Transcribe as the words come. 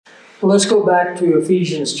Well, let's go back to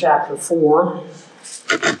Ephesians chapter 4.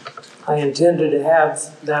 I intended to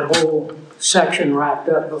have that whole section wrapped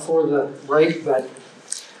up before the break, but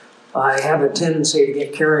I have a tendency to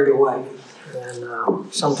get carried away.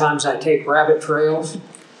 And sometimes I take rabbit trails.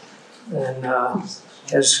 And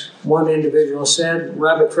as one individual said,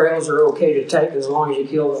 rabbit trails are okay to take as long as you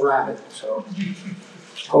kill the rabbit. So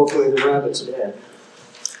hopefully the rabbit's dead.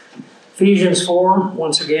 Ephesians 4,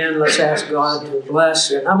 once again, let's ask God to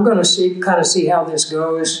bless. And I'm going to see how this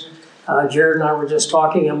goes. Jared and I were just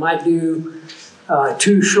talking. I might do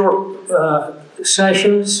 2 short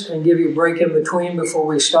sessions and give you a break in between before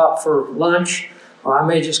we stop for lunch. Or I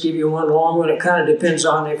may just give you one long one. It kind of depends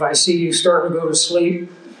on if I see you starting to go to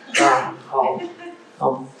sleep.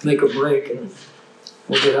 I'll make a break and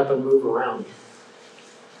we'll get up and move around.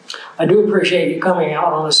 I do appreciate you coming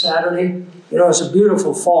out on a Saturday. You know, it's a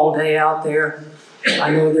beautiful fall day out there. I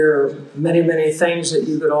know there are many, many things that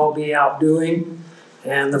you could all be out doing.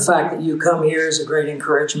 And the fact that you come here is a great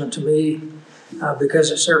encouragement to me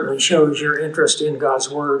because it certainly shows your interest in God's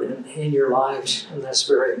Word and in your lives. And that's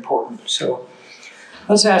very important. So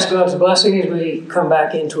let's ask God's blessing as we come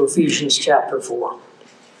back into Ephesians chapter 4.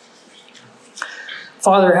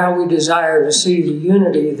 Father, how we desire to see the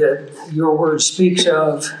unity that your Word speaks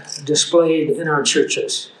of displayed in our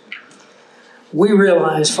churches. We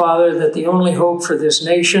realize, Father, that the only hope for this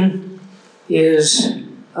nation is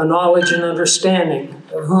a knowledge and understanding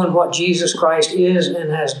of who and what Jesus Christ is and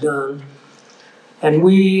has done. And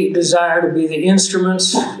we desire to be the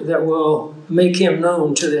instruments that will make him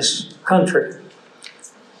known to this country.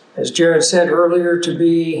 As Jared said earlier, to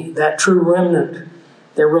be that true remnant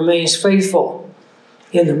that remains faithful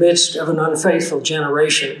in the midst of an unfaithful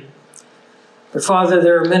generation. But Father,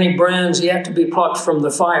 there are many brands yet to be plucked from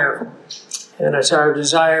the fire, and it's our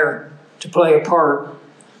desire to play a part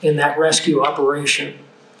in that rescue operation.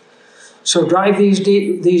 So drive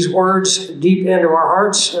these words deep into our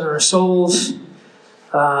hearts and our souls.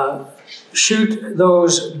 Shoot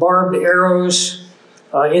those barbed arrows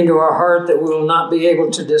into our heart that we will not be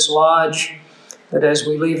able to dislodge. But as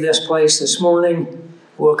we leave this place this morning,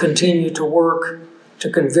 we'll continue to work to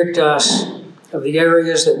convict us of the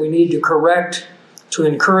areas that we need to correct, to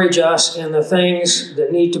encourage us in the things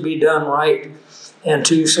that need to be done right, and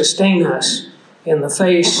to sustain us in the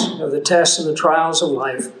face of the tests and the trials of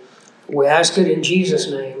life. We ask it in Jesus'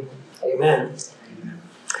 name. Amen.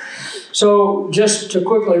 So just to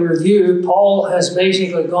quickly review, Paul has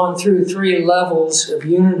basically gone through 3 levels of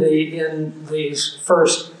unity in these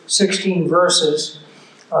first 16 verses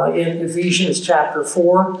in Ephesians chapter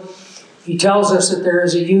 4. He tells us that there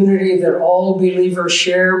is a unity that all believers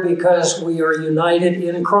share because we are united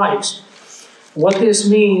in Christ. What this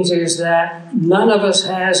means is that none of us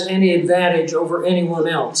has any advantage over anyone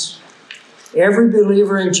else. Every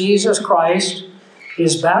believer in Jesus Christ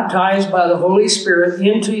is baptized by the Holy Spirit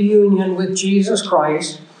into union with Jesus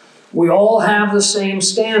Christ. We all have the same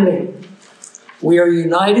standing. We are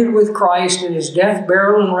united with Christ in his death,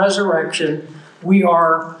 burial, and resurrection. We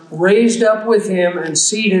are raised up with him and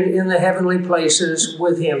seated in the heavenly places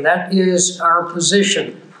with him. That is our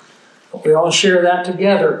position. We all share that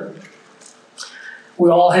together. We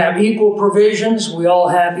all have equal provisions. We all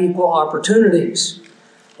have equal opportunities.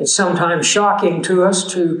 It's sometimes shocking to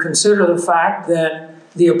us to consider the fact that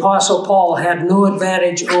the Apostle Paul had no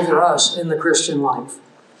advantage over us in the Christian life.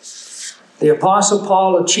 The Apostle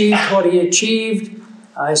Paul achieved what he achieved.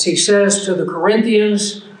 As he says to the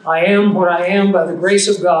Corinthians, I am what I am by the grace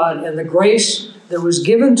of God, and the grace that was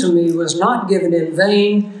given to me was not given in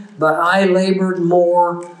vain, but I labored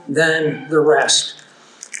more than the rest.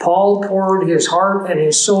 Paul poured his heart and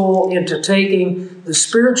his soul into taking the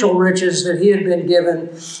spiritual riches that he had been given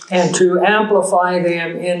and to amplify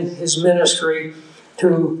them in his ministry,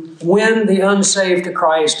 to win the unsaved to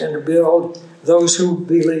Christ and to build those who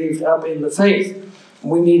believed up in the faith.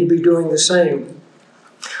 We need to be doing the same.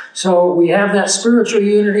 So we have that spiritual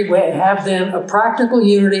unity. We have then a practical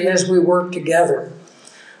unity as we work together.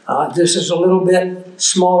 This is a little bit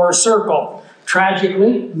smaller circle.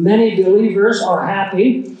 Tragically, many believers are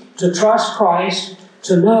happy to trust Christ,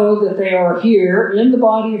 to know that they are here in the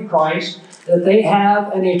body of Christ, that they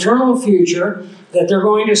have an eternal future, that they're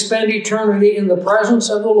going to spend eternity in the presence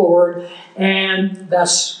of the Lord, and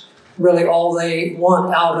that's really all they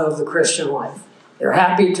want out of the Christian life. They're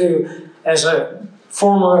happy to, as a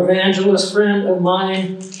former evangelist friend of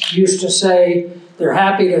mine used to say, they're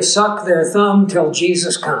happy to suck their thumb till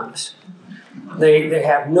Jesus comes. They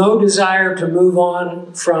have no desire to move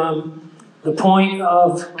on from the point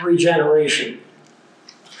of regeneration.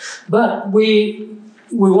 But we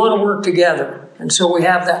want to work together. And so we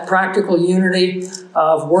have that practical unity.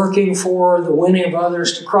 of working for the winning of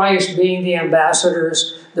others to Christ, being the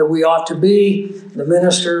ambassadors that we ought to be, the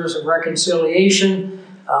ministers of reconciliation,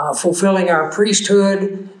 fulfilling our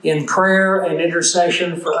priesthood in prayer and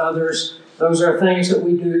intercession for others. Those are things that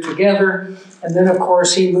we do together. And then, of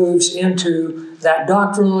course, he moves into that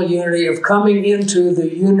doctrinal unity of coming into the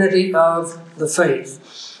unity of the faith.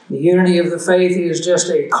 The unity of the faith is just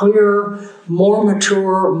a clearer, more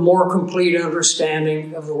mature, more complete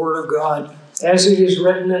understanding of the Word of God as it is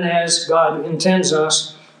written and as God intends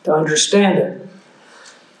us to understand it.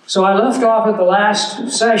 So I left off at the last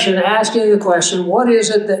session asking the question, what is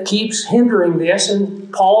it that keeps hindering this?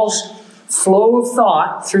 And Paul's flow of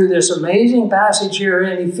thought through this amazing passage here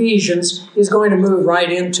in Ephesians is going to move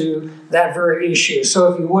right into that very issue.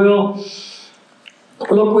 So if you will,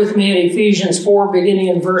 look with me at Ephesians 4, beginning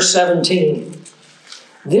in verse 17.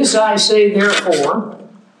 This I say,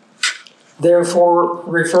 therefore,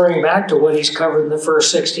 referring back to what he's covered in the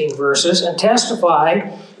first 16 verses, and testify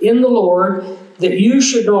in the Lord that you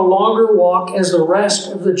should no longer walk as the rest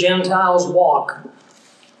of the Gentiles walk,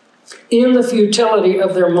 in the futility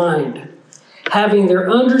of their mind, having their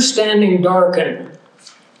understanding darkened.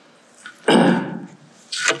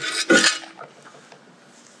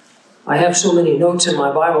 I have so many notes in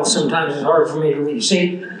my Bible, sometimes it's hard for me to read.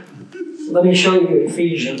 See, let me show you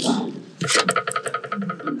Ephesians.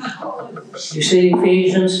 You see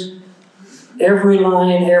Ephesians? Every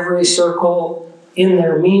line, every circle in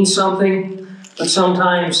there means something, but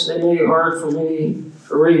sometimes they make it hard for me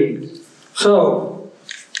to read. So,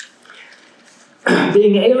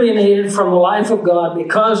 being alienated from the life of God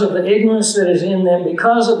because of the ignorance that is in them,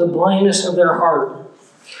 because of the blindness of their heart,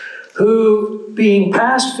 who, being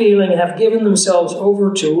past feeling, have given themselves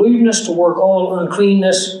over to lewdness, to work all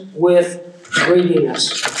uncleanness with greediness.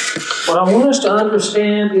 What I want us to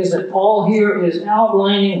understand is that Paul here is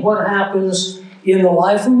outlining what happens in the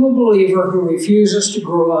life of a believer who refuses to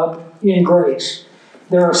grow up in grace.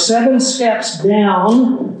 There are 7 steps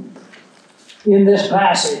down in this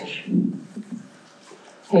passage.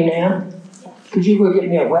 Hey, Nan, could you go get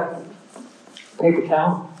me a wet paper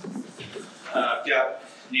towel? I've got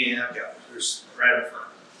there's right in front.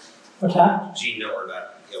 What's that? Gene know where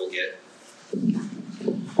that he'll get.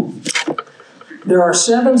 There are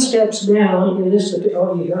 7 steps down in this.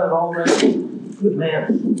 Oh, you got it all right. Good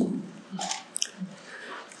man.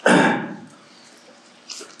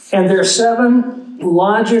 And there are 7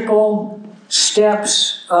 logical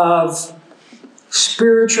steps of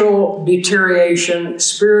spiritual deterioration,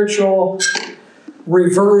 spiritual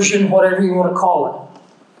reversion, whatever you want to call it,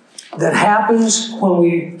 that happens when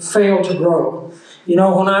we fail to grow. You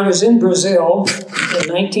know, when I was in Brazil in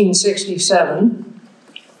 1967,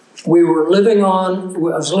 I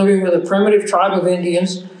was living with a primitive tribe of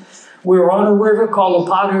Indians. We were on a river called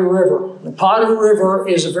the Padu River. The Padu River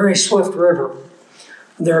is a very swift river.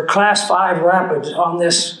 There are class 5 rapids on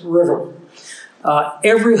this river.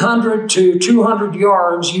 Every 100 to 200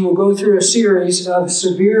 yards, you will go through a series of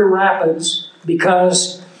severe rapids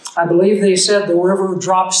because I believe they said the river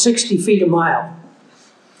dropped 60 feet a mile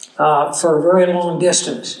for a very long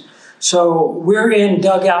distance. So we're in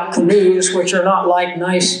dugout canoes, which are not like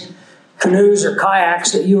nice canoes or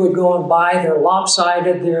kayaks that you would go and buy. They're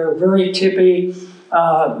lopsided. They're very tippy.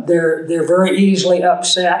 They're very easily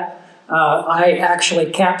upset. I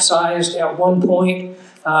actually capsized at one point.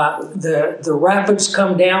 The rapids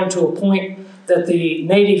come down to a point that the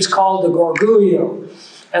natives call the gorgullo.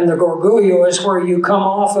 And the gorgullo is where you come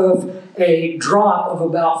off of a drop of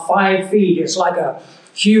about 5 feet. It's like a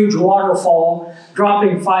huge waterfall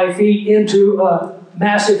dropping 5 feet into a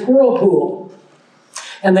massive whirlpool.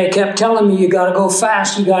 And they kept telling me, you got to go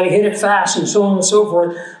fast, you got to hit it fast, and so on and so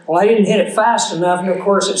forth. Well, I didn't hit it fast enough, and of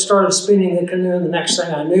course it started spinning the canoe, and the next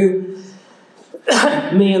thing I knew,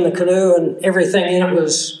 me and the canoe and everything in it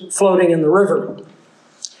was floating in the river,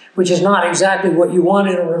 which is not exactly what you want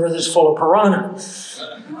in a river that's full of piranha.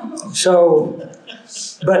 So,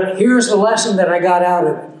 but here's the lesson that I got out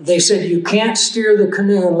of it. They said you can't steer the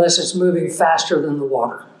canoe unless it's moving faster than the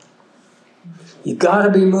water. You've got to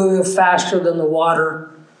be moving faster than the water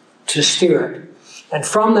to steer it. And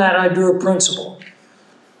from that, I drew a principle.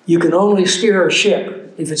 You can only steer a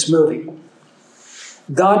ship if it's moving.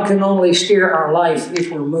 God can only steer our life if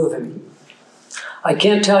we're moving. I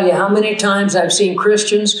can't tell you how many times I've seen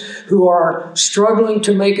Christians who are struggling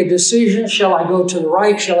to make a decision. Shall I go to the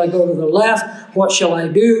right? Shall I go to the left? What shall I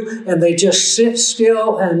do? And they just sit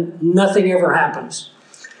still and nothing ever happens.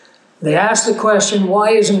 They ask the question,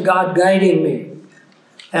 why isn't God guiding me?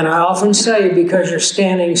 And I often say, because you're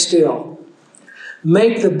standing still.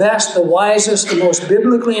 Make the best, the wisest, the most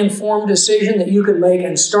biblically informed decision that you can make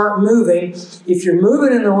and start moving. If you're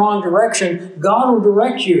moving in the wrong direction, God will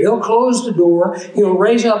direct you. He'll close the door. He'll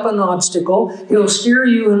raise up an obstacle. He'll steer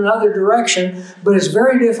you in another direction. But it's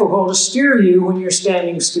very difficult to steer you when you're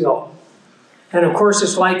standing still. And of course,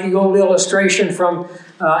 it's like the old illustration from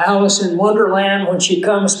Alice in Wonderland when she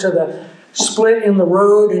comes to the split in the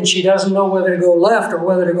road and she doesn't know whether to go left or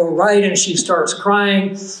whether to go right, and she starts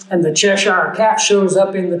crying, and the Cheshire Cat shows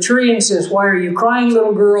up in the tree and says, "Why are you crying,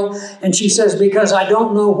 little girl?" And she says, "Because I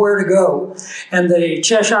don't know where to go." And the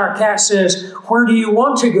Cheshire Cat says, "Where do you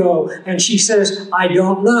want to go?" And she says, "I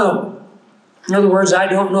don't know." In other words, I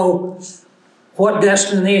don't know what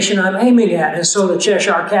destination I'm aiming at. And so the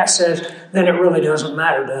Cheshire Cat says, "Then it really doesn't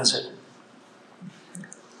matter, does it?"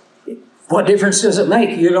 What difference does it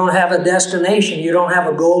make? You don't have a destination. You don't have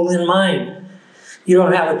a goal in mind. You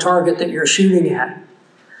don't have a target that you're shooting at.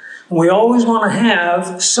 We always want to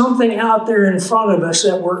have something out there in front of us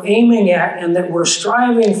that we're aiming at and that we're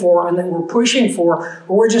striving for and that we're pushing for,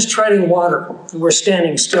 or we're just treading water and we're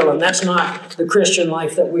standing still. And that's not the Christian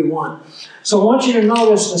life that we want. So I want you to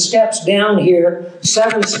notice the steps down here,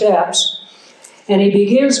 7 steps. And he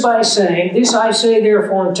begins by saying, "This I say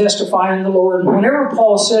therefore and testify in the Lord." And whenever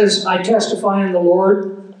Paul says, "I testify in the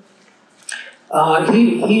Lord,"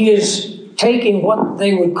 he is taking what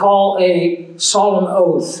they would call a solemn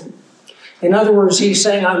oath. In other words, he's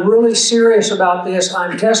saying, "I'm really serious about this.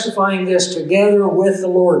 I'm testifying this together with the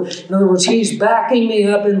Lord." In other words, he's backing me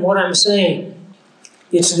up in what I'm saying.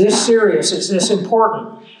 It's this serious. It's this important.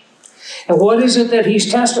 And what is it that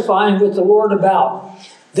he's testifying with the Lord about?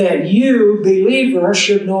 That you, believers,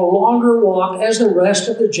 should no longer walk as the rest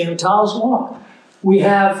of the Gentiles walk. We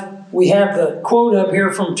have the quote up here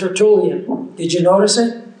from Tertullian. Did you notice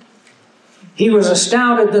it? He was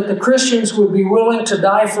astounded that the Christians would be willing to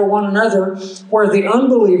die for one another, where the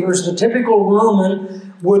unbelievers, the typical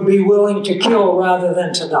Roman, would be willing to kill rather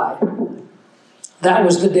than to die. That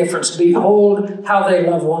was the difference. Behold how they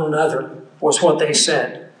love one another, was what they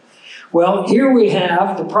said. Well, here we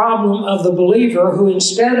have the problem of the believer who,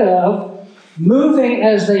 instead of moving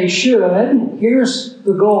as they should, here's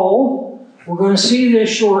the goal. We're going to see this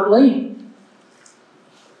shortly.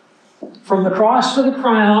 From the cross to the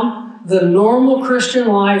crown, the normal Christian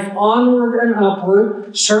life, onward and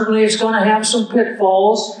upward. Certainly it's going to have some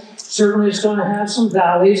pitfalls. Certainly it's going to have some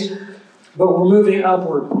valleys. But we're moving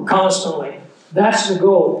upward constantly. That's the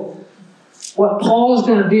goal. What Paul is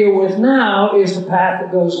going to deal with now is the path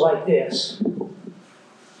that goes like this.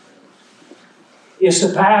 It's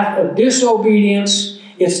the path of disobedience.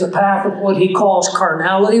 It's the path of what he calls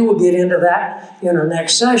carnality. We'll get into that in our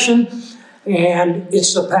next session. And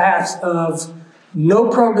it's the path of no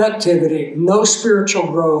productivity, no spiritual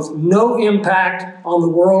growth, no impact on the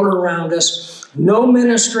world around us, no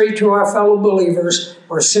ministry to our fellow believers,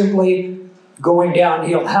 or simply going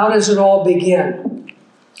downhill. How does it all begin?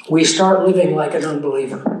 We start living like an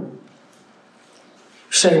unbeliever.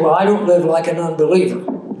 You say, "Well, I don't live like an unbeliever."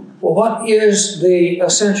 Well, what is the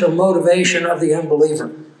essential motivation of the unbeliever?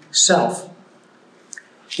 Self.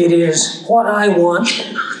 It is what I want.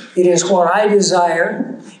 It is what I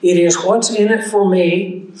desire. It is what's in it for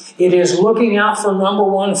me. It is looking out for number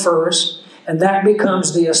one first, and that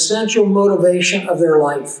becomes the essential motivation of their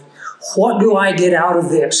life. What do I get out of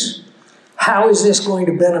this? How is this going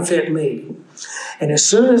to benefit me? And as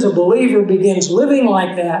soon as a believer begins living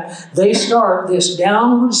like that, they start this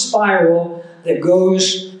downward spiral that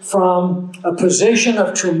goes from a position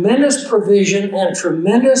of tremendous provision and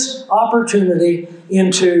tremendous opportunity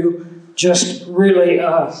into just really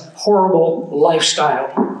a horrible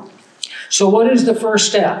lifestyle. So what is the first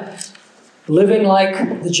step? Living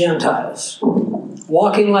like the Gentiles.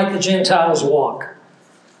 Walking like the Gentiles walk.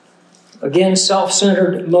 Again,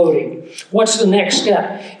 self-centered motive. What's the next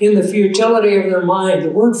step? In the futility of their mind.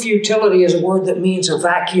 The word futility is a word that means a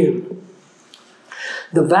vacuum.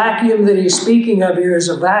 The vacuum that he's speaking of here is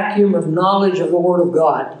a vacuum of knowledge of the Word of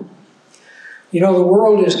God. You know, the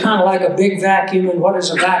world is kind of like a big vacuum, and what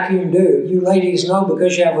does a vacuum do? You ladies know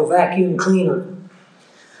because you have a vacuum cleaner.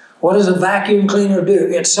 What does a vacuum cleaner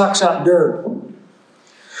do? It sucks up dirt.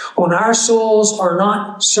 When our souls are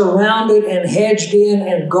not surrounded and hedged in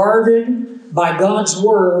and guarded by God's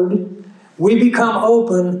Word, we become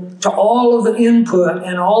open to all of the input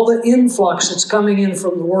and all the influx that's coming in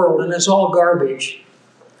from the world, and it's all garbage.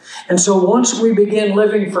 And so once we begin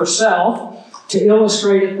living for self, to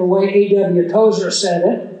illustrate it the way A.W. Tozer said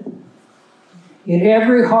it, in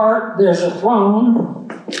every heart there's a throne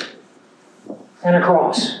and a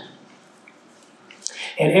cross.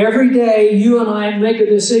 And every day you and I make a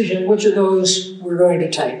decision which of those we're going to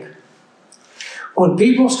take. When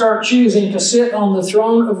people start choosing to sit on the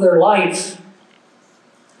throne of their life,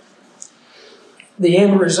 the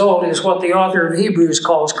end result is what the author of Hebrews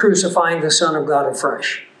calls crucifying the Son of God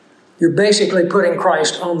afresh. You're basically putting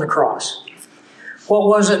Christ on the cross. What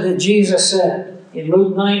was it that Jesus said in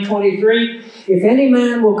Luke 9:23? If any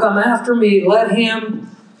man will come after me, let him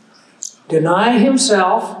deny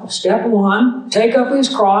himself, step 1, take up his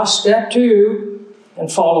cross, step 2,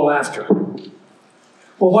 and follow after.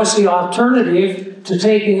 Well, what's the alternative to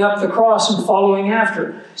taking up the cross and following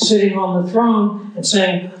after? Sitting on the throne and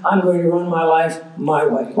saying, I'm going to run my life my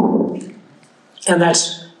way. And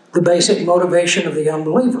that's the basic motivation of the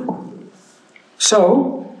unbeliever.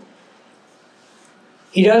 So,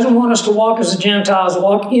 he doesn't want us to walk as the Gentiles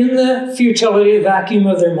walk, in the futility, vacuum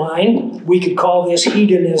of their mind. We could call this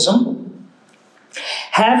hedonism.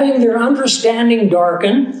 Having their understanding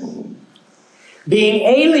darkened, being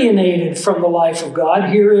alienated from the life of God.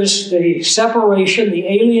 Here is the separation, the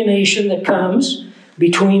alienation that comes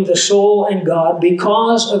between the soul and God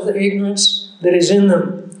because of the ignorance that is in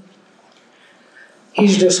them.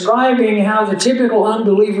 He's describing how the typical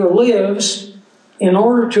unbeliever lives in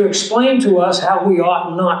order to explain to us how we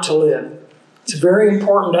ought not to live. It's very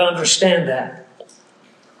important to understand that.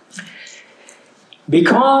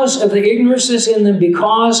 Because of the ignorance that's in them,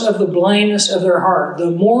 because of the blindness of their heart,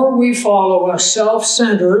 the more we follow a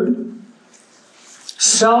self-centered,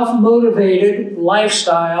 self-motivated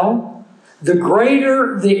lifestyle, the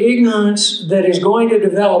greater the ignorance that is going to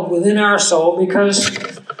develop within our soul. Because,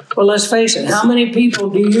 well, let's face it, how many people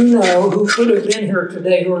do you know who could have been here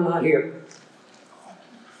today who are not here?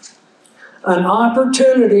 An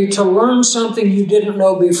opportunity to learn something you didn't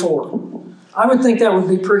know before. I would think that would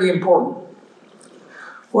be pretty important.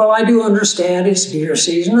 Well, I do understand it's deer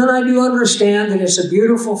season, and I do understand that it's a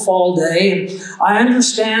beautiful fall day, and I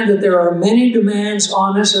understand that there are many demands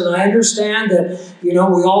on us, and I understand that, we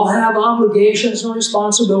all have obligations and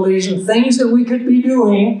responsibilities and things that we could be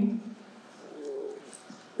doing.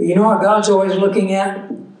 But you know what God's always looking at?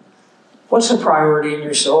 What's the priority in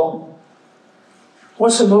your soul?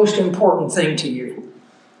 What's the most important thing to you?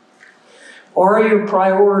 Are your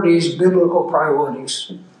priorities biblical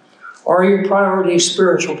priorities? Are your priorities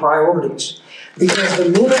spiritual priorities? Because the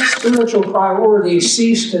minute spiritual priorities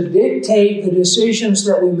cease to dictate the decisions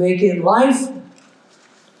that we make in life,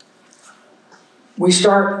 when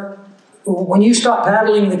you stop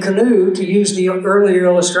paddling the canoe, to use the earlier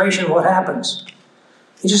illustration, what happens?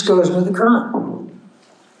 It just goes with the current.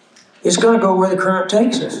 It's going to go where the current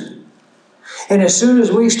takes us. And as soon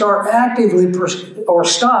as we stop actively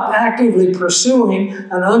pursuing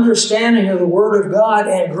an understanding of the Word of God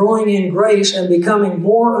and growing in grace and becoming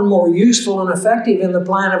more and more useful and effective in the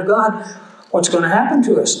plan of God, what's going to happen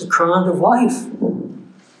to us? The current of life.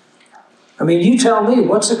 I mean, you tell me,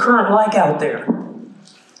 what's the current like out there?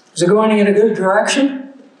 Is it going in a good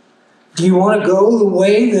direction? Do you want to go the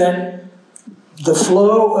way that the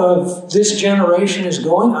flow of this generation is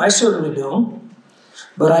going? I certainly don't.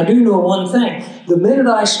 But I do know one thing. The minute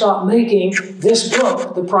I stop making this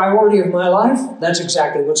book the priority of my life, that's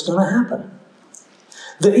exactly what's going to happen.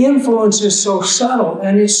 The influence is so subtle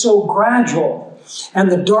and it's so gradual.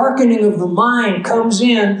 And the darkening of the mind comes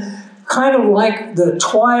in kind of like the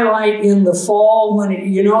twilight in the fall when,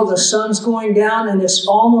 the sun's going down, and it's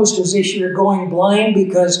almost as if you're going blind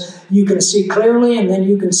because you can see clearly and then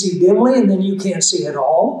you can see dimly and then you can't see at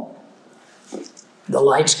all. The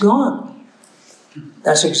light's gone.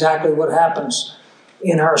 That's exactly what happens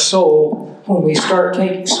in our soul when we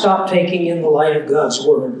stop taking in the light of God's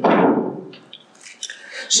Word.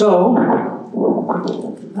 So, I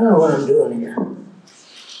don't know what I'm doing here.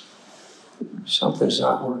 Something's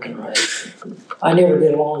not working right. I never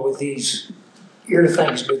get along with these ear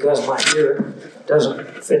things because my ear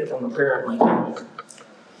doesn't fit them, apparently.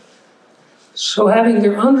 So having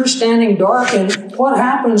their understanding darkened, what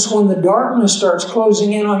happens when the darkness starts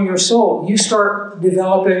closing in on your soul? You start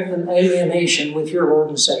developing an alienation with your Lord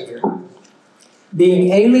and Savior.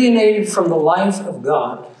 Being alienated from the life of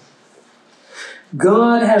God.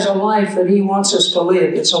 God has a life that He wants us to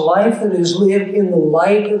live. It's a life that is lived in the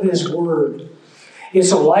light of His Word.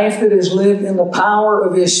 It's a life that is lived in the power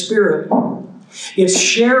of His Spirit. It's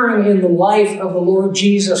sharing in the life of the Lord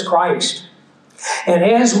Jesus Christ. And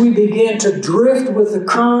as we begin to drift with the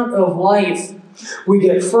current of life, we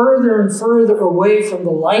get further and further away from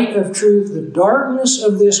the light of truth. The darkness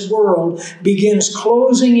of this world begins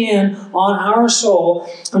closing in on our soul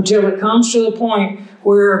until it comes to the point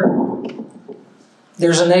where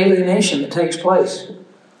there's an alienation that takes place.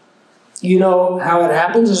 You know how it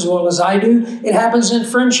happens as well as I do. It happens in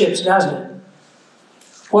friendships, doesn't it?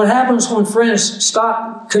 What happens when friends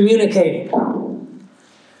stop communicating?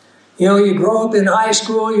 You know, you grow up in high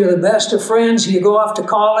school, you're the best of friends, you go off to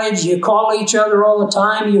college, you call each other all the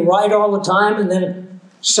time, you write all the time, and then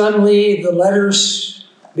suddenly the letters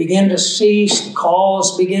begin to cease, the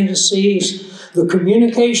calls begin to cease, the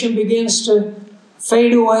communication begins to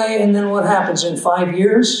fade away, and then what happens in 5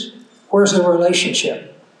 years? Where's the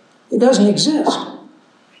relationship? It doesn't exist.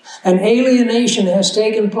 An alienation has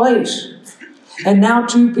taken place. And now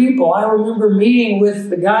two people. I remember meeting with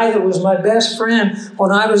the guy that was my best friend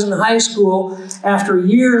when I was in high school after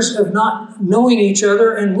years of not knowing each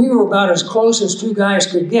other, and we were about as close as two guys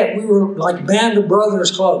could get. We were like band of brothers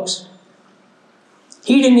close.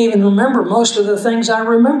 He didn't even remember most of the things I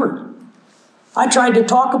remembered. I tried to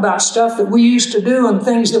talk about stuff that we used to do and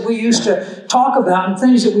things that we used to talk about and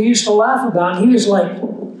things that we used to laugh about, and he was like,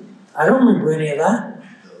 I don't remember any of that.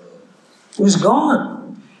 It was gone.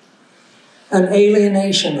 An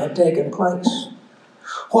alienation had taken place.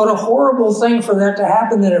 What a horrible thing for that to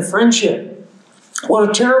happen in a friendship. What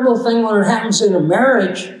a terrible thing when it happens in a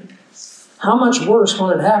marriage. How much worse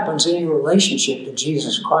when it happens in your relationship to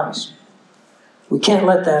Jesus Christ. We can't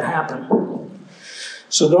let that happen.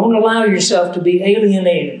 So don't allow yourself to be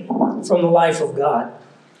alienated from the life of God.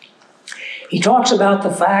 He talks about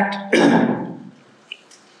the fact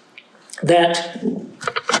that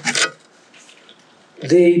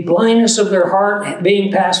the blindness of their heart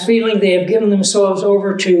being past feeling, they have given themselves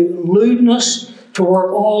over to lewdness, to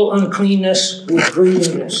work all uncleanness with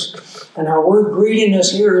greediness. And our word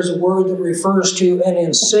greediness here is a word that refers to an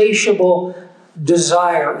insatiable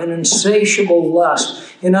desire, an insatiable lust.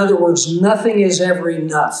 In other words, nothing is ever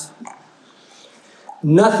enough.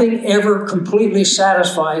 Nothing ever completely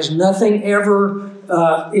satisfies. Nothing ever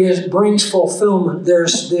brings fulfillment.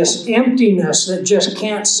 There's this emptiness that just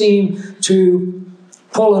can't seem to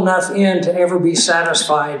pull enough in to ever be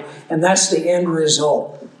satisfied, and that's the end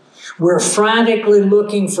result. We're frantically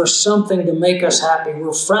looking for something to make us happy.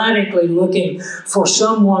 We're frantically looking for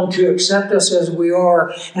someone to accept us as we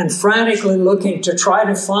are, and frantically looking to try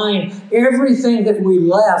to find everything that we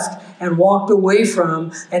left and walked away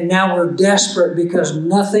from, and now we're desperate because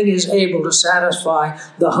nothing is able to satisfy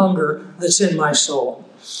the hunger that's in my soul.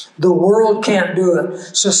 The world can't do it.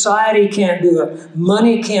 Society can't do it.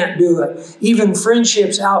 Money can't do it. Even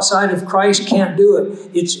friendships outside of Christ can't do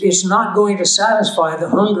it. It's not going to satisfy the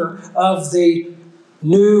hunger of the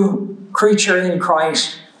new creature in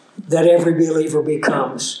Christ that every believer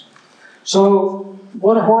becomes. So,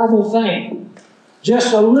 what a horrible thing.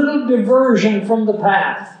 Just a little diversion from the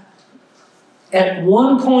path at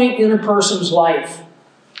one point in a person's life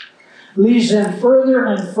leads them further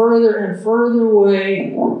and further and further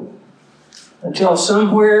away until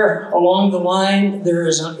somewhere along the line there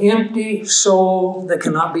is an empty soul that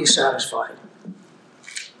cannot be satisfied.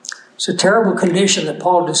 It's a terrible condition that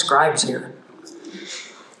Paul describes here.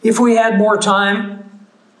 If we had more time,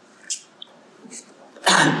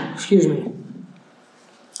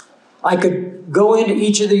 I could go into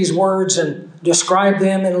each of these words and describe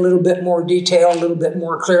them in a little bit more detail, a little bit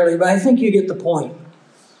more clearly, but I think you get the point.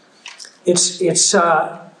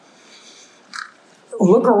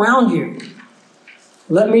 Look around you.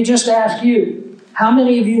 Let me just ask you, how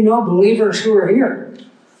many of you know believers who are here?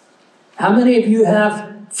 How many of you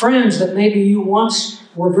have friends that maybe you once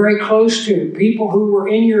were very close to, people who were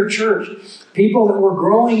in your church, people that were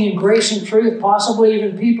growing in grace and truth, possibly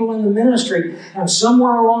even people in the ministry, and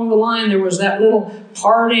somewhere along the line there was that little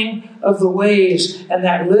parting of the ways and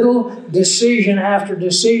that little decision after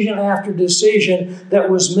decision after decision that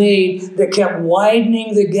was made that kept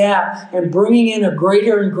widening the gap and bringing in a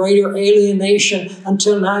greater and greater alienation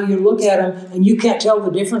until now you look at them and you can't tell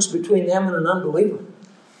the difference between them and an unbeliever.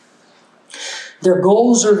 Their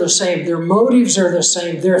goals are the same. Their motives are the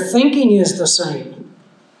same. Their thinking is the same.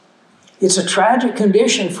 It's a tragic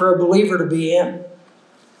condition for a believer to be in.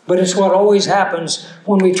 But it's what always happens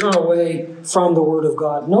when we turn away from the Word of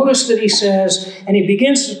God. Notice that he says, and he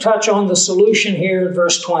begins to touch on the solution here in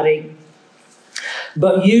verse 20,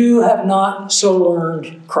 but you have not so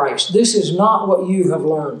learned Christ. This is not what you have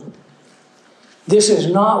learned. This is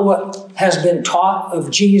not what has been taught of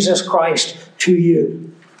Jesus Christ to you.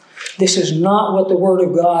 This is not what the Word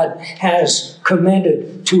of God has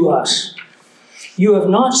commended to us. You have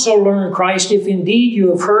not so learned Christ, if indeed you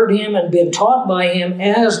have heard him and been taught by him,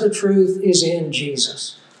 as the truth is in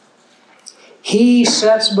Jesus. He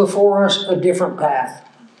sets before us a different path.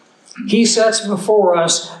 He sets before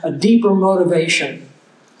us a deeper motivation.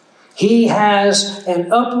 He has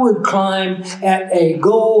an upward climb at a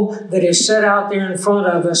goal that is set out there in front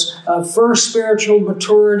of us of first spiritual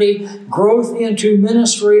maturity, growth into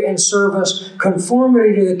ministry and service,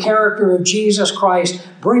 conformity to the character of Jesus Christ,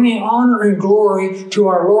 bringing honor and glory to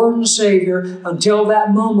our Lord and Savior until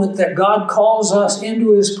that moment that God calls us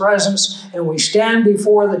into His presence and we stand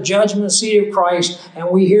before the judgment seat of Christ and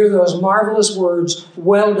we hear those marvelous words,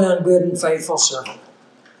 "Well done, good and faithful servant."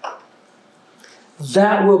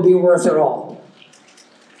 That will be worth it all.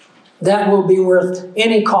 That will be worth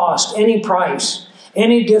any cost, any price,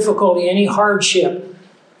 any difficulty, any hardship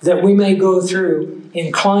that we may go through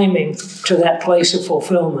in climbing to that place of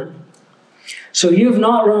fulfillment. So you have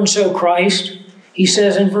not learned so Christ. He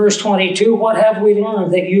says in verse 22, what have we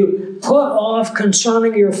learned? That you put off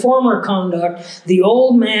concerning your former conduct the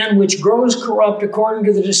old man which grows corrupt according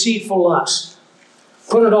to the deceitful lust.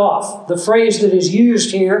 Put it off. The phrase that is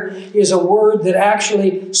used here is a word that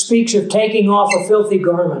actually speaks of taking off a filthy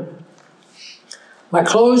garment. My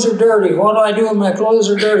clothes are dirty. What do I do when my clothes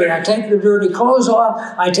are dirty? I take the dirty clothes off.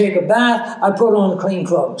 I take a bath. I put on clean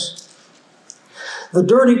clothes. The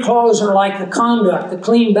dirty clothes are like the conduct. The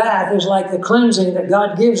clean bath is like the cleansing that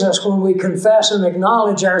God gives us when we confess and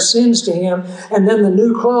acknowledge our sins to Him. And then the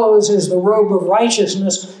new clothes is the robe of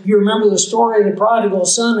righteousness. You remember the story of the prodigal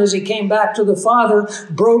son as he came back to the father,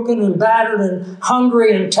 broken and battered and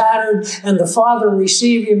hungry and tattered. And the father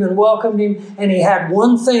received him and welcomed him. And he had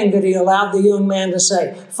one thing that he allowed the young man to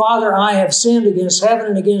say, "Father, I have sinned against heaven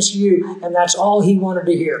and against you." And that's all he wanted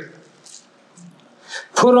to hear.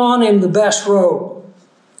 Put on him the best robe.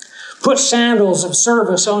 Put sandals of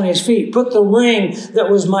service on his feet. Put the ring that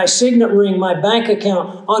was my signet ring, my bank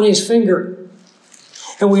account, on his finger.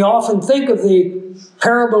 And we often think of the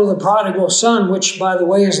parable of the prodigal son, which, by the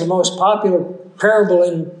way, is the most popular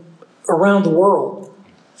parable around the world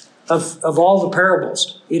of all the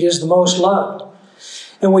parables. It is the most loved.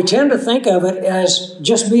 And we tend to think of it as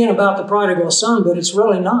just being about the prodigal son, but it's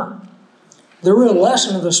really not. The real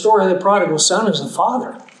lesson of the story of the prodigal son is the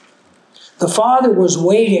father. The father was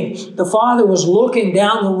waiting. The father was looking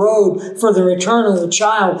down the road for the return of the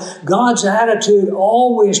child. God's attitude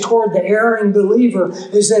always toward the erring believer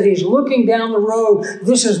is that He's looking down the road.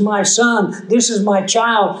 This is my son. This is my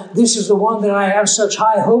child. This is the one that I have such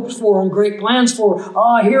high hopes for and great plans for.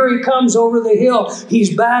 Here he comes over the hill.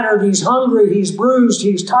 He's battered. He's hungry. He's bruised.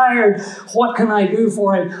 He's tired. What can I do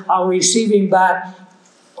for him? I'll receive him back.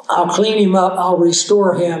 I'll clean him up. I'll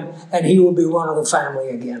restore him, and he will be one of the family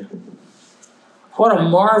again. What a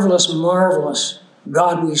marvelous, marvelous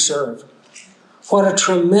God we serve. What a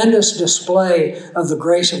tremendous display of the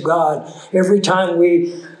grace of God every time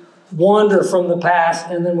we wander from the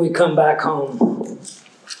path and then we come back home.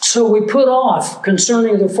 So we put off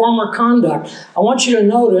concerning the former conduct. I want you to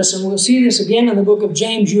notice, and we'll see this again in the book of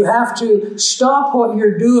James, you have to stop what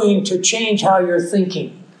you're doing to change how you're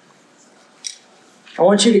thinking. I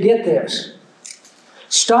want you to get this.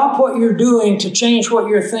 Stop what you're doing to change what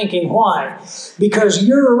you're thinking. Why? Because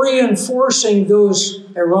you're reinforcing those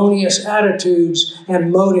erroneous attitudes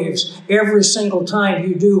and motives every single time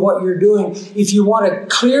you do what you're doing. If you want to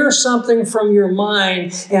clear something from your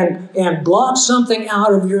mind and blot something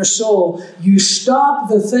out of your soul, you stop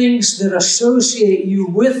the things that associate you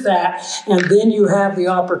with that, and then you have the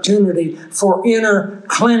opportunity for inner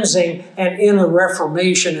cleansing and inner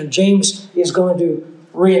reformation. And James is going to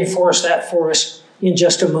reinforce that for us in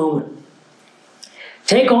just a moment.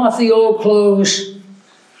 Take off the old clothes.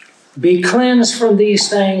 Be cleansed from these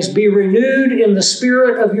things. Be renewed in the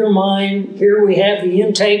spirit of your mind. Here we have the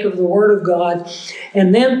intake of the Word of God.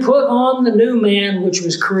 And then put on the new man, which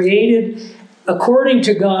was created according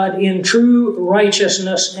to God in true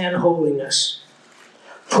righteousness and holiness.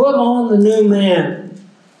 Put on the new man.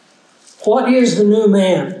 What is the new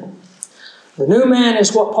man? The new man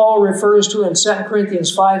is what Paul refers to in 2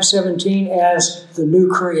 Corinthians 5:17 as the new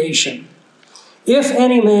creation. If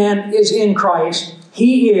any man is in Christ,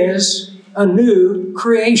 he is a new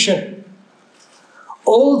creation.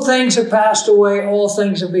 Old things have passed away, all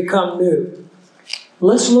things have become new.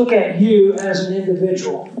 Let's look at you as an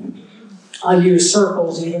individual. I use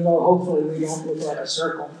circles, even though hopefully we don't look like a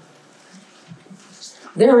circle.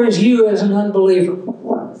 There is you as an unbeliever.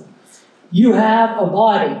 You have a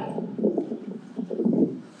body.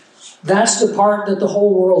 That's the part that the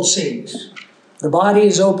whole world sees. The body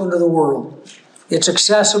is open to the world. It's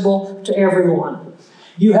accessible to everyone.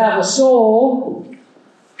 You have a soul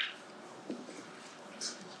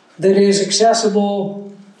that is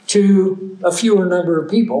accessible to a fewer number of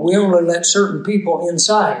people. We only let certain people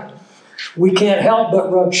inside. We can't help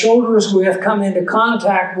but rub shoulders with, come into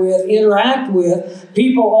contact with, interact with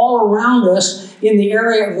people all around us in the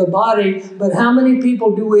area of the body. But how many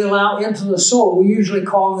people do we allow into the soul? We usually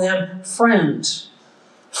call them friends.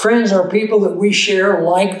 Friends are people that we share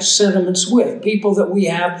like sentiments with, people that we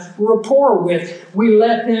have rapport with. We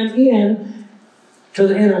let them in to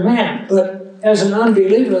the inner man. But as an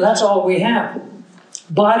unbeliever, that's all we have.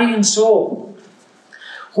 Body and soul.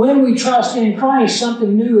 When we trust in Christ,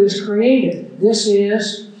 something new is created. This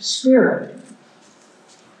is spirit.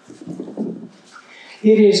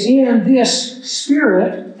 It is in this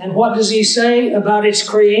spirit, and what does he say about its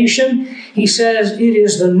creation? He says it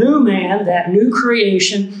is the new man, that new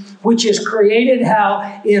creation, which is created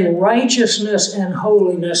how? In righteousness and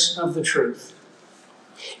holiness of the truth.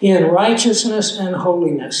 In righteousness and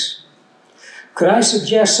holiness. Could I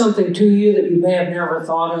suggest something to you that you may have never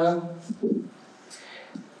thought of?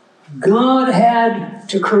 God had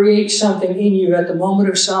to create something in you at the moment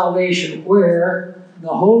of salvation where the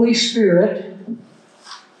Holy Spirit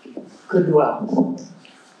could dwell.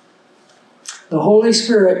 The Holy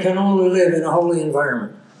Spirit can only live in a holy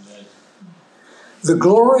environment. The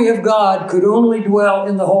glory of God could only dwell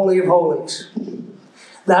in the Holy of Holies.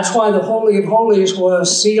 That's why the Holy of Holies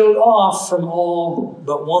was sealed off from all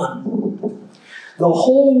but one. The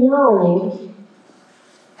whole world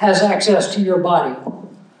has access to your body.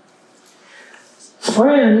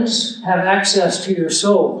 Friends have access to your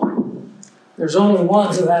soul. There's only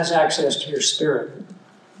one who has access to your spirit.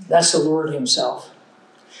 That's the Lord himself.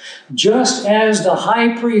 Just as the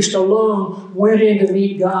high priest alone went in to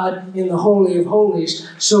meet God in the Holy of Holies,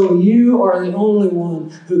 so you are the only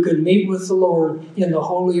one who can meet with the Lord in the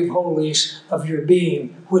Holy of Holies of your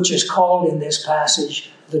being, which is called in this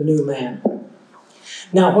passage the new man.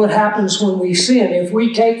 Now, what happens when we sin? If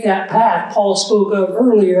we take that path Paul spoke of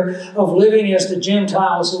earlier, of living as the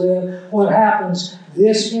Gentiles live, what happens?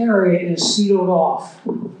 This area is sealed off.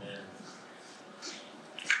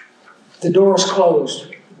 The door's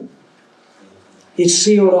closed. It's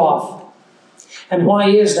sealed off. And why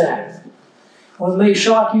is that? Well, it may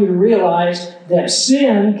shock you to realize that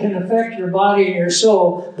sin can affect your body and your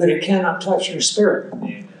soul, but it cannot touch your spirit.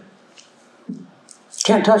 It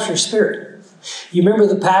can't touch your spirit. You remember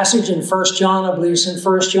the passage in 1 John, I believe it's in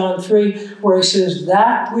 1 John 3, where he says,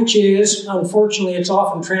 that which is, unfortunately it's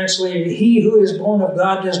often translated, he who is born of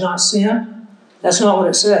God does not sin. That's not what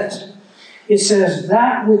it says. It says,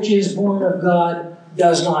 that which is born of God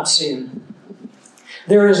does not sin.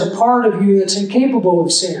 There is a part of you that's incapable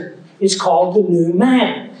of sin. It's called the new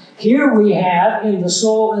man. Here we have, in the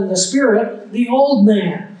soul and the spirit, the old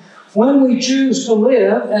man. When we choose to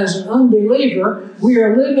live as an unbeliever, we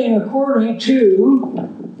are living according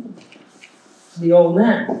to the old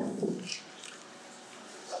man.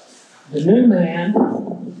 The new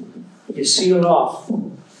man is sealed off.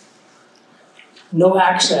 No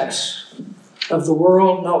access of the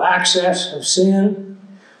world, no access of sin,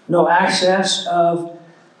 no access of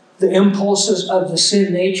the impulses of the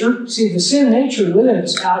sin nature. See, the sin nature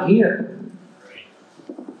lives out here.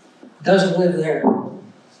 Doesn't live there.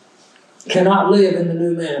 Cannot live in the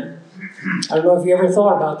new man. I don't know if you ever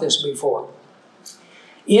thought about this before.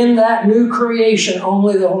 In that new creation,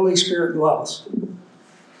 only the Holy Spirit dwells.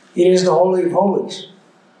 It is the Holy of Holies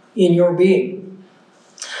in your being.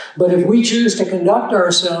 But if we choose to conduct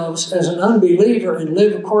ourselves as an unbeliever and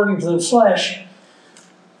live according to the flesh,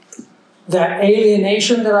 that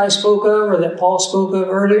alienation that I spoke of, or that Paul spoke of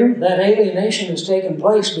earlier, that alienation has taken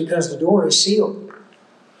place because the door is sealed.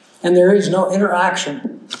 And there is no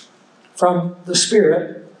interaction from the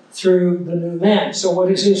Spirit through the new man. So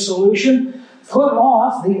what is his solution? Put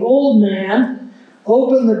off the old man,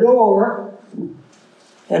 open the door,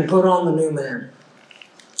 and put on the new man.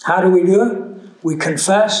 How do we do it? We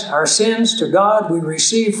confess our sins to God. We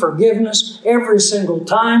receive forgiveness every single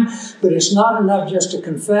time. But it's not enough just to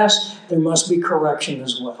confess. There must be correction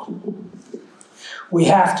as well. We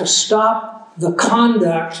have to stop the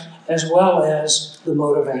conduct as well as the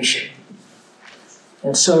motivation.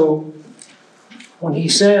 And so, when he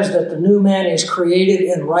says that the new man is created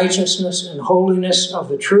in righteousness and holiness of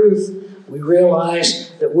the truth, we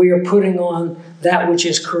realize that we are putting on that which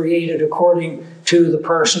is created according to the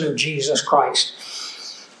person of Jesus Christ.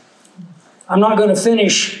 I'm not going to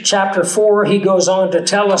finish chapter 4. He goes on to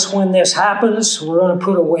tell us when this happens. We're going to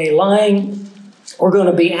put away lying. We're going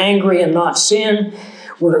to be angry and not sin.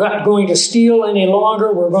 We're not going to steal any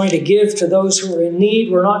longer. We're going to give to those who are in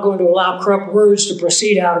need. We're not going to allow corrupt words to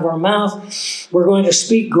proceed out of our mouth. We're going to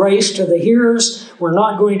speak grace to the hearers. We're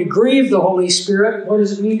not going to grieve the Holy Spirit. What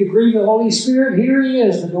does it mean to grieve the Holy Spirit? Here he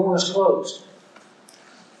is. The door is closed.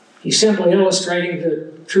 He's simply illustrating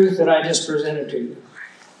the truth that I just presented to you.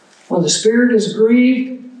 When the Spirit is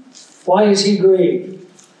grieved, why is He grieved?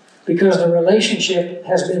 Because the relationship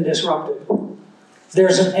has been disrupted.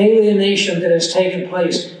 There's an alienation that has taken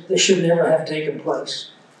place that should never have taken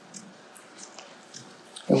place.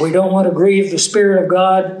 And we don't want to grieve the Spirit of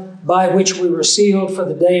God by which we were sealed for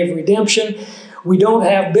the day of redemption. We don't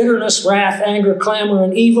have bitterness, wrath, anger, clamor,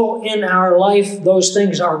 and evil in our life. Those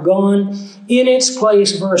things are gone. In its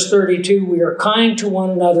place, verse 32, we are kind to one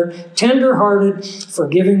another, tender-hearted,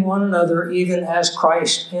 forgiving one another, even as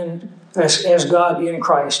God in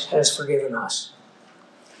Christ has forgiven us.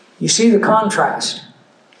 You see the contrast.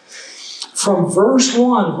 From verse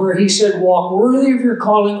 1, where he said, walk worthy of your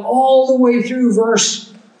calling, all the way through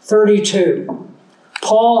verse 32,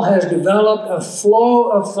 Paul has developed a flow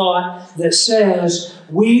of thought that says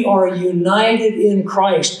we are united in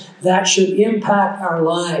Christ. That should impact our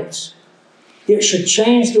lives. It should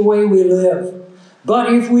change the way we live.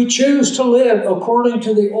 But if we choose to live according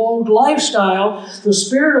to the old lifestyle, the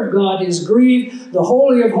Spirit of God is grieved. The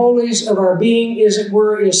Holy of Holies of our being, as it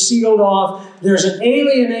were, is sealed off. There's an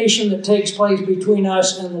alienation that takes place between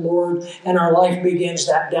us and the Lord, and our life begins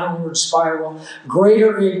that downward spiral.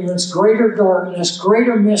 Greater ignorance, greater darkness,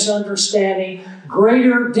 greater misunderstanding,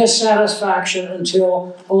 greater dissatisfaction,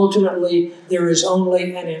 until ultimately there is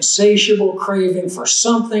only an insatiable craving for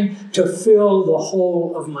something to fill the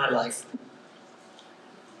whole of my life.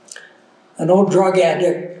 An old drug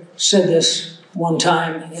addict said this one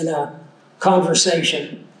time in a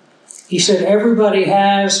conversation. He said, everybody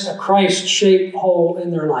has a Christ-shaped hole in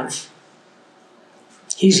their life.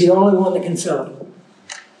 He's the only one that can fill it.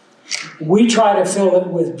 We try to fill it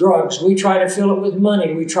with drugs. We try to fill it with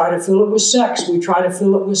money. We try to fill it with sex. We try to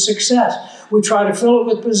fill it with success. We try to fill it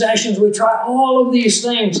with possessions. We try all of these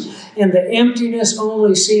things. And the emptiness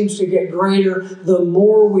only seems to get greater the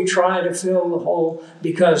more we try to fill the hole,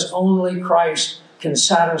 because only Christ can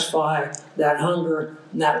satisfy that hunger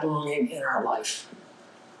and that longing in our life.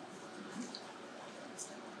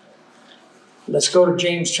 Let's go to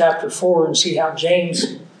James chapter 4 and see how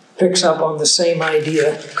James picks up on the same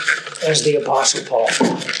idea as the Apostle Paul.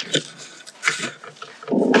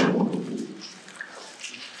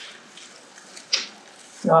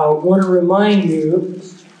 Now, I want to remind you,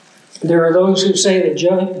 there are those who say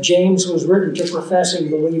that James was written to professing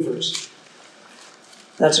believers.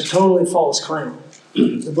 That's a totally false claim.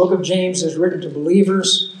 The book of James is written to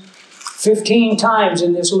believers. 15 times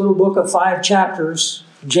in this little book of 5 chapters,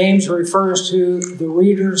 James refers to the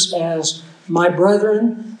readers as my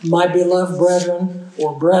brethren, my beloved brethren,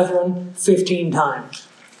 or brethren 15 times.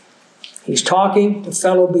 He's talking to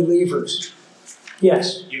fellow believers.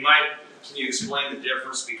 Yes? Can you explain the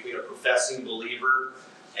difference between a professing believer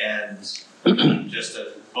and just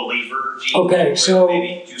a believer? Okay, so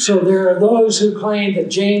there are those who claim that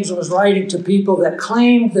James was writing to people that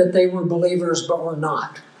claimed that they were believers but were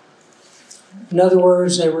not. In other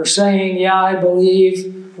words, they were saying, yeah, I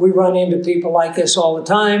believe. We run into people like this all the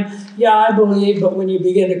time. Yeah, I believe, but when you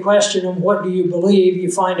begin to question them, what do you believe? You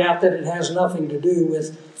find out that it has nothing to do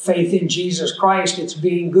with faith in Jesus Christ. It's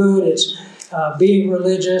being good. It's being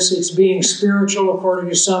religious. It's being spiritual according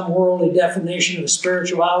to some worldly definition of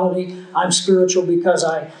spirituality. I'm spiritual because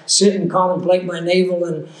I sit and contemplate my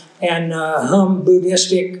navel and hum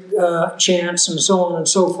Buddhistic chants and so on and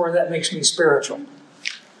so forth. That makes me spiritual.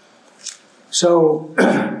 So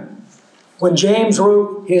when James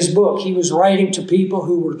wrote his book, he was writing to people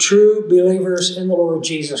who were true believers in the Lord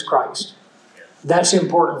Jesus Christ. That's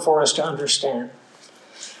important for us to understand.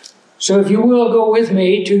 So if you will, go with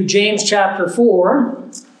me to James chapter 4.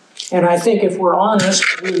 And I think if we're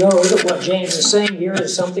honest, we know that what James is saying here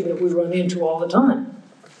is something that we run into all the time.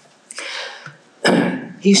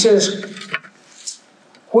 He says,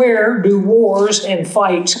 where do wars and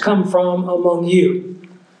fights come from among you?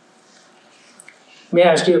 Let me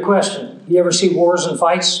ask you a question. You ever see wars and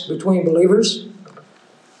fights between believers?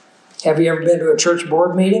 Have you ever been to a church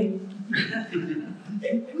board meeting?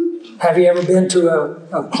 Have you ever been to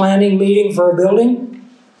a planning meeting for a building?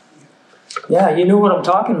 Yeah, you know what I'm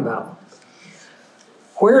talking about.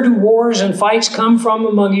 Where do wars and fights come from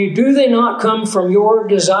among you? Do they not come from your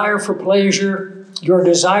desire for pleasure, your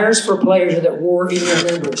desires for pleasure that war in your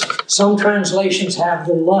members? Some translations have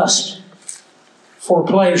the lust for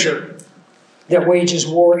pleasure that wages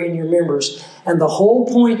war in your members. And the whole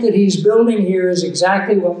point that he's building here is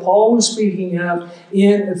exactly what Paul was speaking of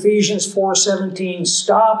in Ephesians 4:17.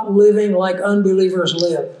 Stop living like unbelievers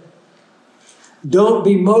live. Don't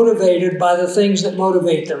be motivated by the things that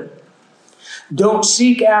motivate them. Don't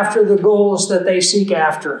seek after the goals that they seek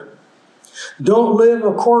after. Don't live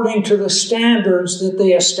according to the standards that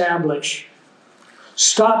they establish.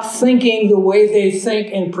 Stop thinking the way they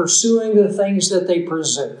think and pursuing the things that they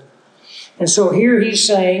pursue. And so here he's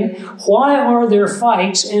saying, why are there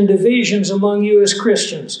fights and divisions among you as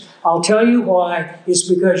Christians? I'll tell you why. It's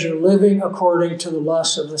because you're living according to the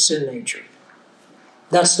lusts of the sin nature.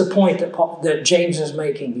 That's the point that James is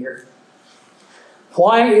making here.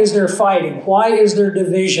 Why is there fighting? Why is there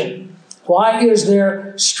division? Why is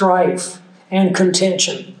there strife and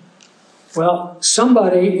contention? Well,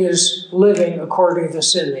 somebody is living according to the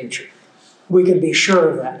sin nature. We can be sure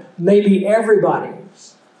of that. Maybe everybody.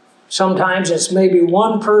 Sometimes it's maybe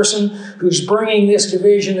one person who's bringing this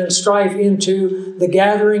division and strife into the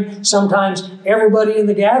gathering. Sometimes everybody in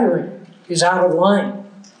the gathering is out of line.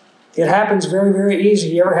 It happens very, very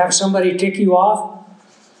easy. You ever have somebody tick you off?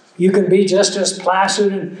 You can be just as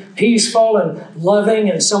placid and peaceful and loving,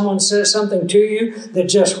 and someone says something to you that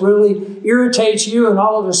just really irritates you, and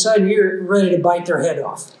all of a sudden you're ready to bite their head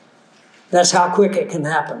off. That's how quick it can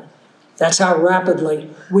happen. That's how rapidly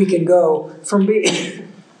we can go from being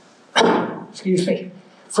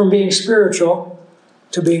from being spiritual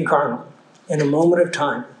to being carnal in a moment of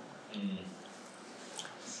time.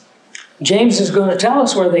 James is going to tell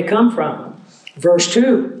us where they come from. Verse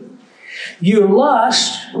 2. You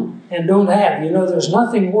lust and don't have. You know, there's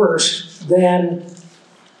nothing worse than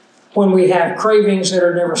when we have cravings that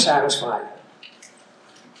are never satisfied.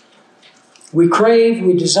 We crave,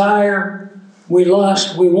 we desire, we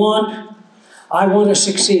lust, we want. I want to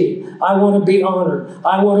succeed. I want to be honored.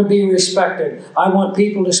 I want to be respected. I want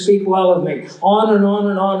people to speak well of me. On and on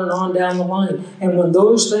and on and on down the line. And when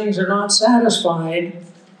those things are not satisfied,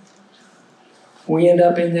 we end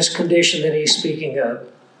up in this condition that he's speaking of.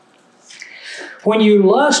 When you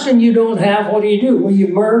lust and you don't have, what do? Well, you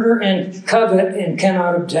murder and covet and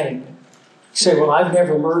cannot obtain. You say, well, I've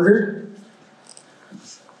never murdered.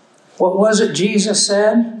 What was it Jesus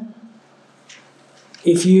said?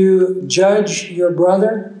 If you judge your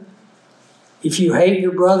brother, if you hate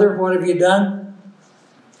your brother, what have you done?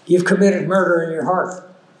 You've committed murder in your heart.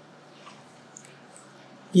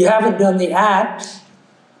 You haven't done the act,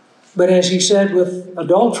 but as he said with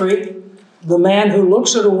adultery, the man who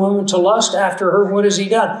looks at a woman to lust after her, what has he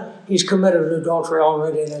done? He's committed adultery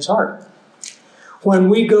already in his heart. When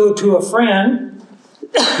we go to a friend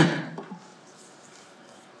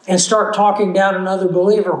and start talking down another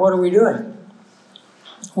believer, what are we doing?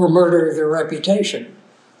 We're murdering their reputation.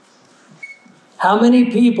 How many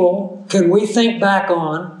people can we think back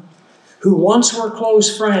on who once were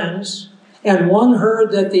close friends and one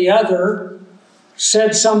heard that the other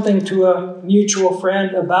said something to a mutual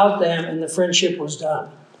friend about them and the friendship was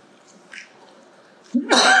done?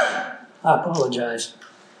 I apologize.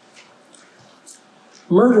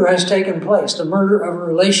 Murder has taken place. The murder of a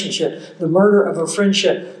relationship, the murder of a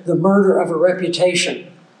friendship, the murder of a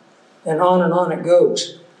reputation, and on it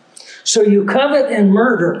goes. So you covet and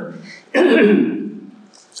murder, and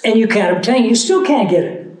you can't obtain. You still can't get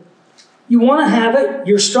it. You want to have it,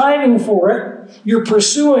 you're striving for it, you're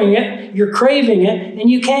pursuing it, you're craving it, and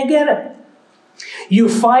you can't get it. You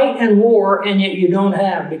fight and war, and yet you don't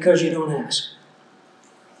have because you don't ask.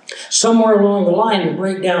 Somewhere along the line, the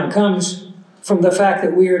breakdown comes from the fact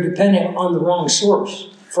that we are depending on the wrong source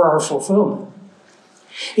for our fulfillment.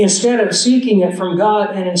 Instead of seeking it from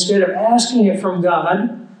God and instead of asking it from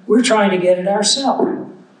God, we're trying to get it ourselves.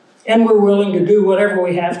 And we're willing to do whatever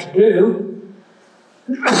we have to do.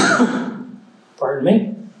 Pardon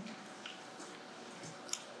me.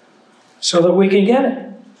 So that we can get it.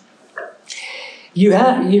 You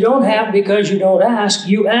don't have because you don't ask.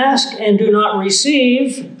 You ask and do not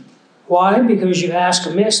receive. Why? Because you ask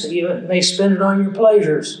amiss that you may spend it on your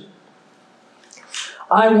pleasures.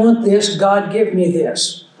 I want this, God give me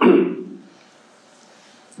this.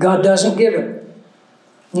 God doesn't give it.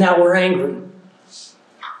 Now we're angry.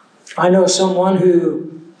 I know someone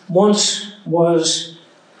who once was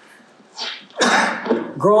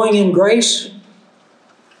growing in grace,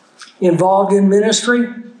 involved in ministry,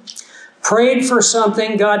 prayed for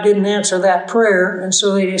something, God didn't answer that prayer, and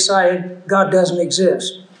so they decided God doesn't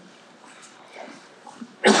exist.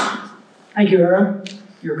 Thank you, Aaron.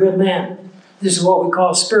 You're a good man. This is what we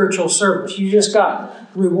call spiritual service. You just got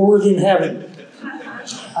reward in heaven.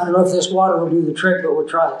 I don't know if this water will do the trick, but we'll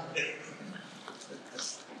try it.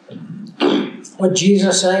 What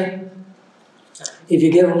Jesus say? If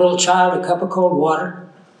you give a little child a cup of cold water,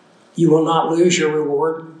 you will not lose your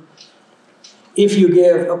reward. If you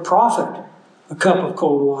give a prophet a cup of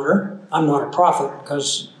cold water, I'm not a prophet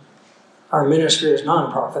because our ministry is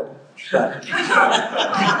non-profit, but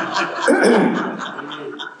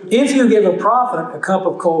If you give a prophet a cup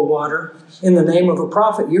of cold water in the name of a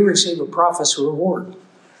prophet, you receive a prophet's reward.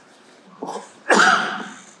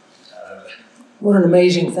 What an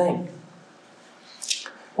amazing thing.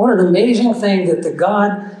 What an amazing thing that the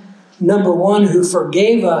God, number one, who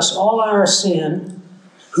forgave us all our sin,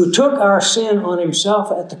 who took our sin on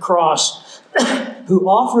himself at the cross, who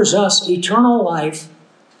offers us eternal life,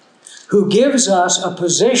 who gives us a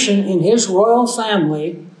position in his royal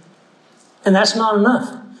family, and that's not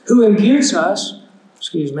enough, who imputes us,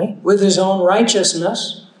 with his own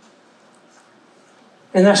righteousness,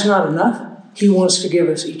 and that's not enough. He wants to give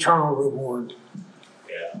us eternal reward.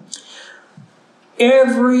 Yeah.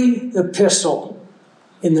 Every epistle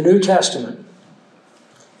in the New Testament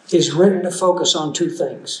is written to focus on two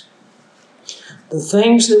things. The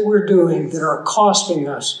things that we're doing that are costing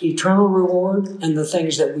us eternal reward, and the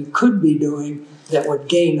things that we could be doing that would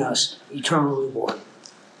gain us eternal reward.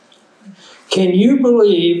 Can you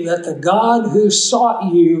believe that the God who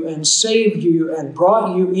sought you and saved you and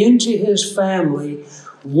brought you into his family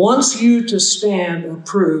wants you to stand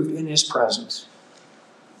approved in his presence?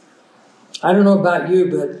 I don't know about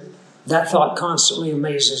you, but that thought constantly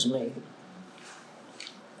amazes me.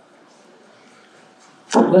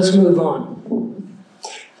 Let's move on.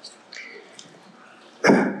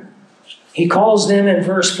 He calls them in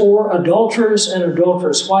verse 4 adulterers and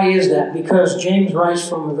adulteress. Why is that? Because James writes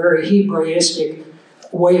from a very Hebraistic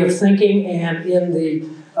way of thinking, and in the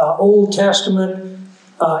Old Testament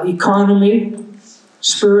economy,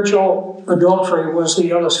 spiritual adultery was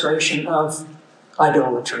the illustration of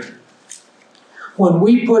idolatry. When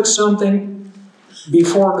we put something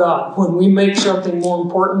before God, when we make something more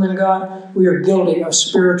important than God, we are guilty of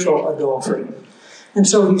spiritual adultery. And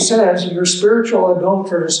so he says, you're spiritual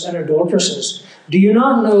adulterers and adulteresses. Do you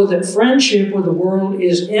not know that friendship with the world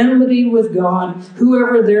is enmity with God?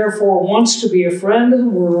 Whoever therefore wants to be a friend of the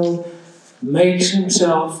world makes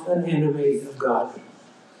himself an enemy of God.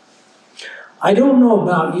 I don't know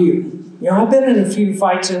about you. I've been in a few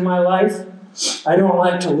fights in my life. I don't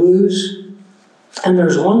like to lose. And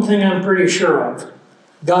there's one thing I'm pretty sure of.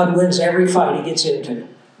 God wins every fight he gets into.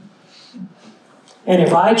 And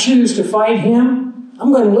if I choose to fight him,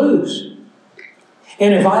 I'm going to lose.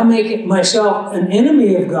 And if I make myself an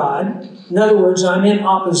enemy of God, in other words, I'm in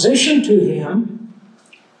opposition to him,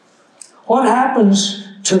 what happens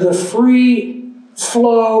to the free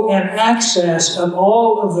flow and access of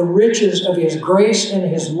all of the riches of his grace and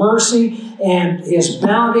his mercy and his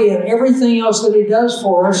bounty and everything else that he does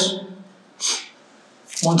for us?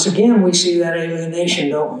 Once again, we see that alienation,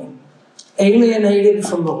 don't we? Alienated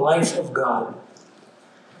from the life of God.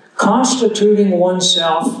 Constituting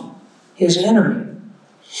oneself his enemy.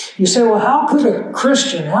 You say, well, how could a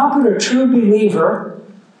Christian, how could a true believer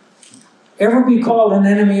ever be called an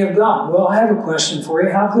enemy of God? Well, I have a question for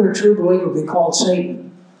you. How could a true believer be called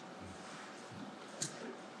Satan?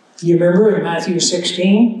 You remember in Matthew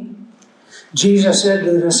 16, Jesus said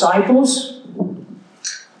to the disciples,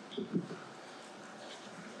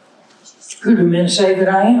 who do men say that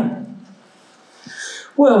I am?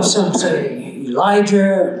 Well, some say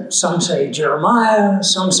Elijah, some say Jeremiah,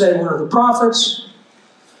 some say one of the prophets.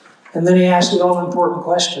 And then he asked the all-important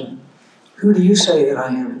question, who do you say that I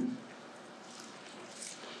am?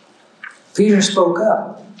 Peter spoke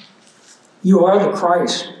up. You are the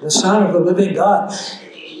Christ, the Son of the living God.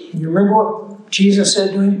 You remember what Jesus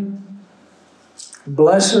said to him?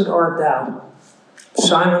 Blessed art thou,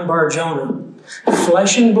 Simon Bar-Jonah.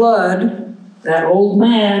 Flesh and blood, that old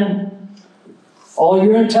man, all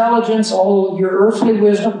your intelligence, all your earthly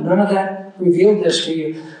wisdom, none of that revealed this to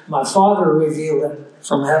you. My Father revealed it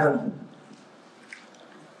from heaven.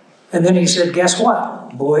 And then he said, guess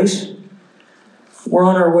what, boys? We're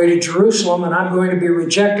on our way to Jerusalem, and I'm going to be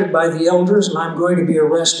rejected by the elders, and I'm going to be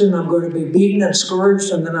arrested, and I'm going to be beaten and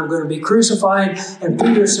scourged, and then I'm going to be crucified. And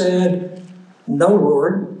Peter said, no,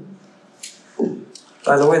 Lord.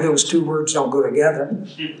 By the way, those two words don't go together.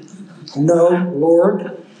 No,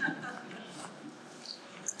 Lord.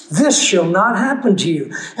 This shall not happen to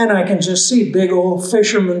you. And I can just see big old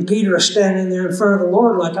fisherman Peter standing there in front of the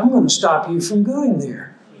Lord like, I'm going to stop you from going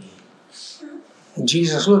there. And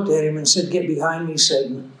Jesus looked at him and said, get behind me,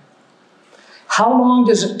 Satan. How long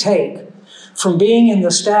does it take from being in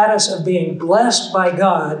the status of being blessed by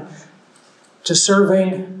God to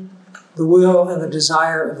serving the will and the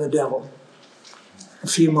desire of the devil? A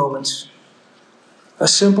few moments. A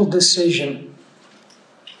simple decision.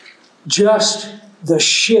 Just the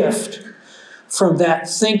shift from that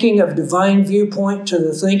thinking of divine viewpoint to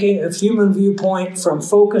the thinking of human viewpoint, from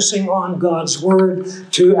focusing on God's Word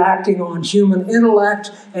to acting on human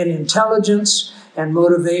intellect and intelligence and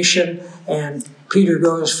motivation and Peter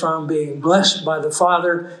goes from being blessed by the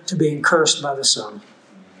Father to being cursed by the Son.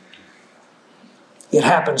 It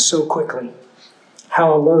happens so quickly.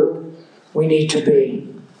 How alert we need to be.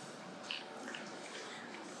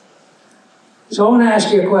 So I want to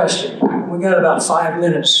ask you a question. We've got about 5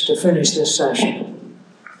 minutes to finish this session.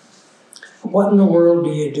 What in the world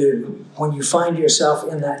do you do when you find yourself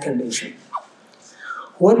in that condition?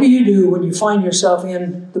 What do you do when you find yourself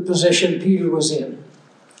in the position Peter was in?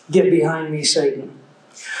 Get behind me, Satan.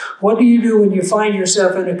 What do you do when you find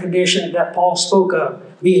yourself in a condition that Paul spoke of,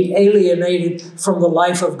 being alienated from the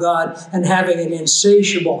life of God and having an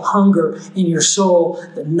insatiable hunger in your soul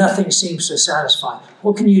that nothing seems to satisfy?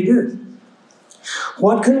 What can you do?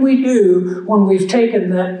 What can we do when we've taken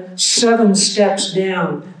that 7 steps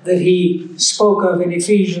down that he spoke of in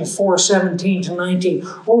Ephesians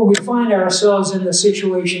 4:17-19? Or we find ourselves in the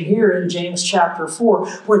situation here in James chapter 4,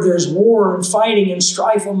 where there's war and fighting and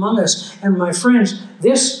strife among us. And my friends,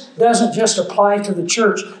 this doesn't just apply to the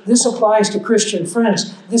church. This applies to Christian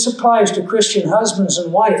friends. This applies to Christian husbands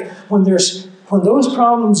and wives. When those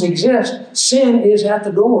problems exist, sin is at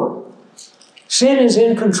the door. Sin is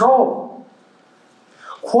in control.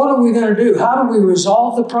 What are we going to do? How do we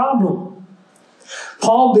resolve the problem?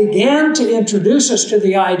 Paul began to introduce us to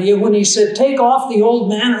the idea when he said, take off the old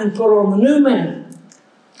man and put on the new man.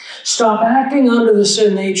 Stop acting under the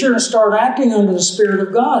sin nature and start acting under the Spirit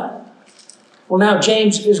of God. Well, now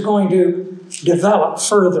James is going to develop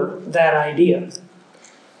further that idea.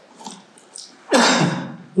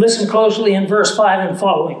 Listen closely in verse 5 and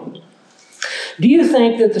following. Do you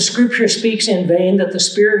think that the Scripture speaks in vain, that the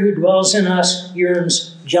Spirit who dwells in us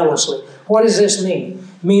yearns jealously? What does this mean?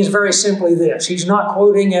 It means very simply this. He's not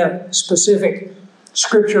quoting a specific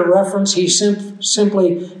Scripture reference. He's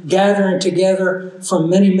simply gathering together from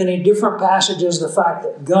many, many different passages the fact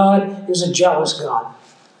that God is a jealous God.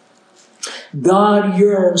 God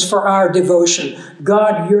yearns for our devotion.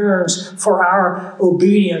 God yearns for our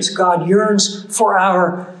obedience. God yearns for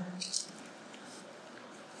our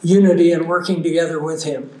unity and working together with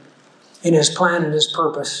Him in His plan and His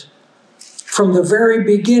purpose. From the very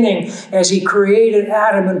beginning, as He created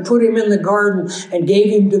Adam and put him in the garden and gave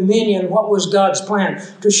him dominion, what was God's plan?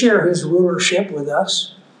 To share His rulership with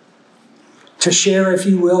us. To share, if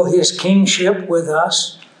you will, His kingship with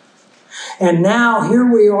us. And now here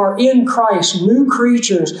we are in Christ, new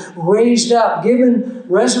creatures, raised up, given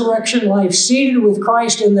resurrection life, seated with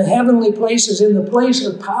Christ in the heavenly places, in the place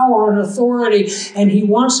of power and authority. And He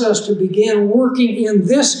wants us to begin working in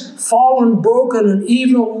this fallen, broken, and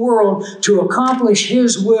evil world to accomplish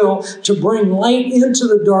His will, to bring light into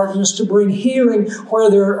the darkness, to bring healing where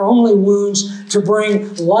there are only wounds, to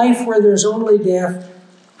bring life where there's only death.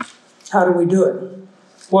 How do we do it?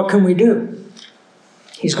 What can we do?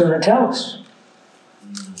 He's going to tell us.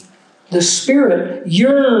 The Spirit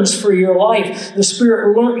yearns for your life. The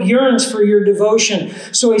Spirit yearns for your devotion.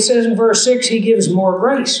 So He says in verse 6, He gives more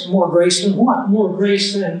grace. More grace than what? More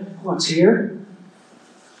grace than what's here.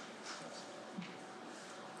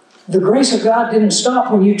 The grace of God didn't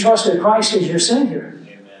stop when you trusted Christ as your Savior.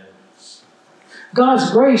 Amen.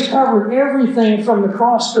 God's grace covered everything from the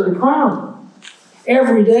cross to the crown.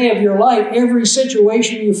 Every day of your life, every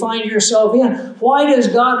situation you find yourself in. Why does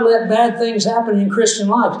God let bad things happen in Christian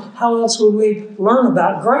life? How else would we learn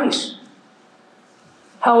about grace?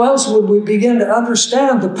 How else would we begin to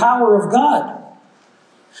understand the power of God?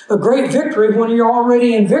 A great victory when you're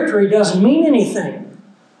already in victory doesn't mean anything.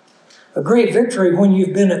 A great victory when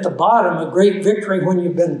you've been at the bottom, a great victory when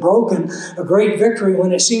you've been broken, a great victory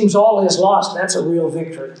when it seems all is lost, that's a real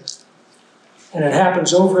victory. And it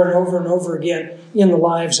happens over and over and over again in the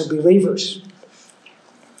lives of believers.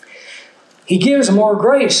 He gives more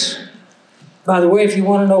grace. By the way, if you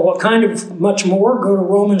want to know what kind of much more, go to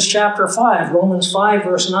Romans chapter 5. Romans 5,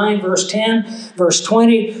 verse 9, verse 10, verse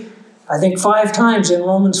 20. I think 5 times in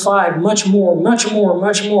Romans 5. Much more, much more,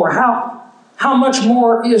 much more. How much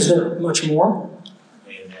more is there? Much more.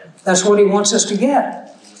 Amen. That's what He wants us to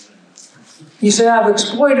get. You say, I've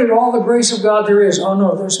exploited all the grace of God there is. Oh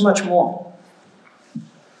no, there's much more.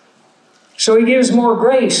 So He gives more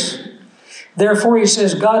grace. Therefore, He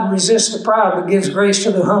says, God resists the proud, but gives grace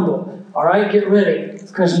to the humble. All right, get ready.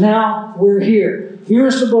 Because now we're here.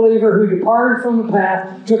 Here's the believer who departed from the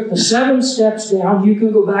path, took the 7 steps down. You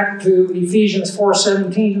can go back to Ephesians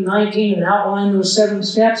 4:17-19 and outline those 7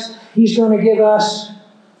 steps. He's going to give us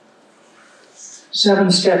 7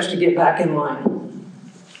 steps to get back in line.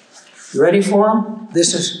 You ready for them?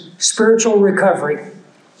 This is spiritual recovery.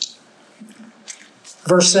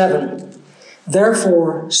 Verse 7.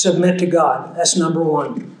 Therefore, submit to God. That's number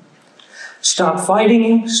 1. Stop fighting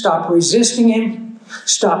Him. Stop resisting Him.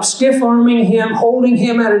 Stop stiff-arming him, holding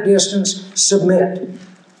him at a distance. Submit.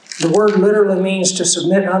 The word literally means to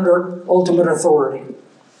submit under ultimate authority.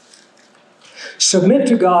 Submit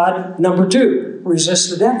to God. Number 2, resist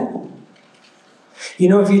the devil. You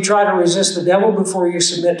know, if you try to resist the devil before you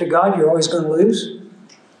submit to God, you're always going to lose.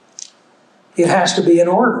 It has to be in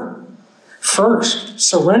order. First,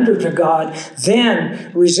 surrender to God,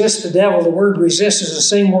 then resist the devil. The word resist is the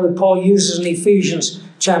same word Paul uses in Ephesians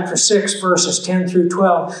chapter 6, verses 10 through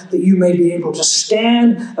 12, that you may be able to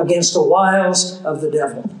stand against the wiles of the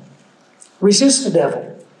devil. Resist the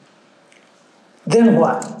devil. Then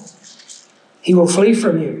what? He will flee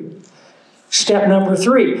from you. Step number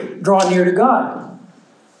 3, draw near to God.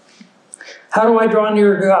 How do I draw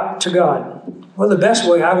near to God? Well, the best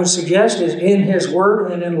way I would suggest is in His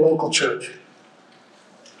Word and in local church.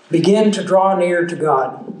 Begin to draw near to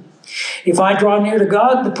God. If I draw near to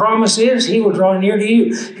God, the promise is He will draw near to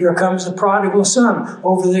you. Here comes the prodigal son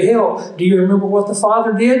over the hill. Do you remember what the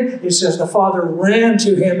father did? It says the father ran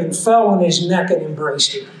to him and fell on his neck and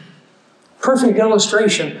embraced him. Perfect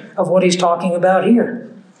illustration of what he's talking about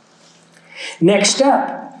here. Next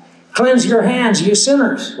step, cleanse your hands, you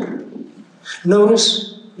sinners.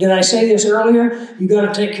 Notice, did I say this earlier? You got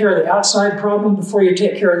to take care of the outside problem before you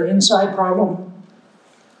take care of the inside problem.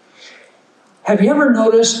 Have you ever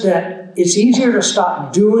noticed that it's easier to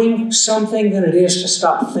stop doing something than it is to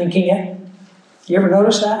stop thinking it? You ever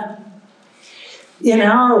notice that? In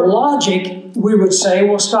our logic, we would say,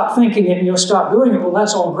 well, stop thinking it and you'll stop doing it. Well,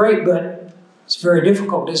 that's all great, but it's very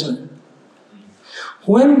difficult, isn't it?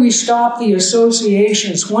 When we stop the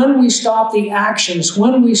associations, when we stop the actions,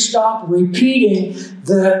 when we stop repeating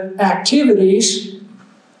the activities,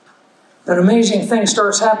 an amazing thing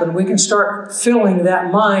starts happening. We can start filling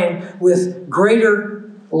that mind with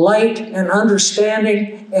greater light and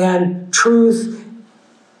understanding and truth,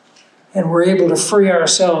 and we're able to free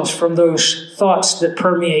ourselves from those thoughts that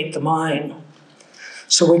permeate the mind.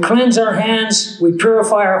 So we cleanse our hands, we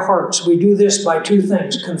purify our hearts. We do this by 2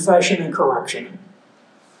 things, confession and correction.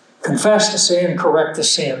 Confess the sin, correct the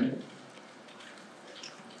sin.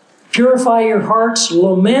 Purify your hearts,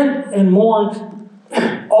 lament and mourn.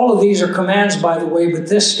 All of these are commands, by the way, but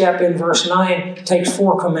this step in verse 9 takes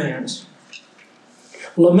 4 commands.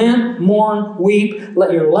 Lament, mourn, weep.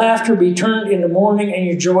 Let your laughter be turned into mourning and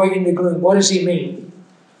your joy into gloom. What does he mean?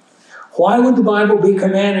 Why would the Bible be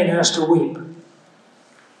commanding us to weep?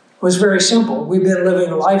 It was very simple. We've been living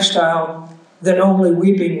a lifestyle that only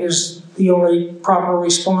weeping is the only proper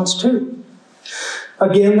response to.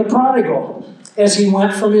 Again, the prodigal, as he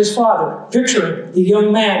went from his father. Picture the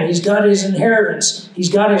young man. He's got his inheritance. He's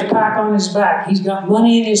got his pack on his back. He's got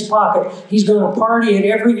money in his pocket. He's going to party at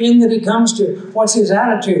every inn that he comes to. What's his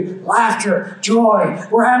attitude? Laughter, joy.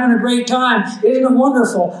 We're having a great time. Isn't it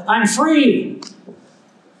wonderful? I'm free.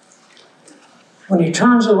 When he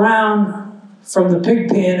turns around from the pig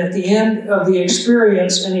pen at the end of the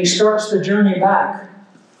experience and he starts the journey back,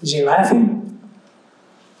 is he laughing?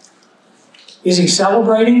 Is he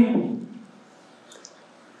celebrating?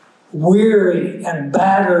 Weary and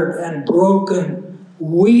battered and broken,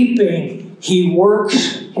 weeping, he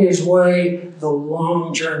works his way the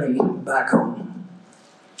long journey back home.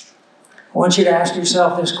 I want you to ask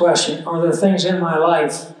yourself this question. Are there things in my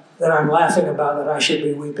life that I'm laughing about that I should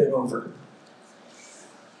be weeping over?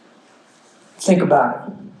 Think about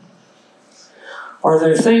it. Are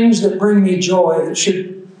there things that bring me joy that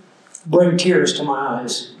should bring tears to my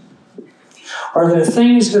eyes? Are there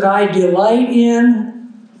things that I delight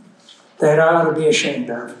in that I ought to be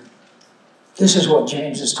ashamed of? This is what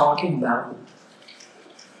James is talking about.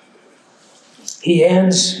 He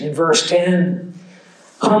ends in verse 10,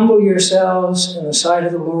 humble yourselves in the sight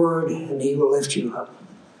of the Lord, and He will lift you up.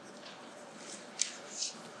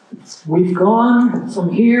 We've gone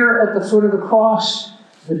from here at the foot of the cross,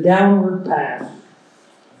 the downward path.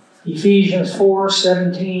 Ephesians 4,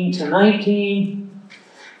 17 to 19.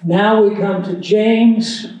 Now we come to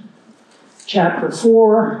James, chapter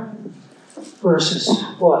 4, verses,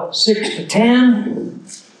 6 to 10,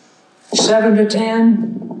 7 to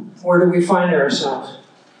 10. Where do we find ourselves?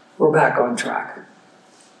 We're back on track.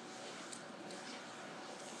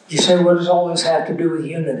 You say, what does all this have to do with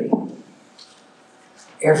unity?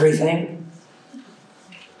 Everything.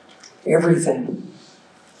 Everything.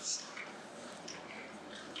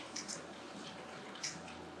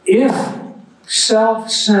 If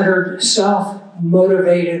self-centered,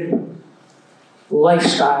 self-motivated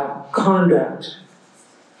lifestyle, conduct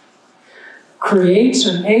creates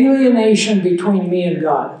an alienation between me and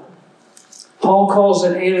God. Paul calls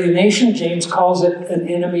it alienation. James calls it an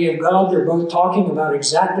enemy of God. They're both talking about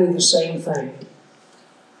exactly the same thing.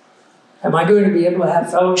 Am I going to be able to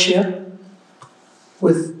have fellowship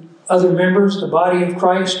with other members, the body of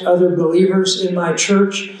Christ, other believers in my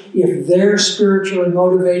church, if they're spiritually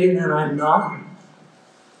motivated and I'm not?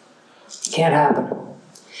 Can't happen.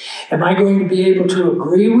 Am I going to be able to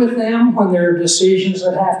agree with them when there are decisions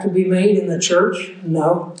that have to be made in the church?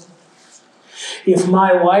 No. If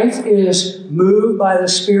my wife is moved by the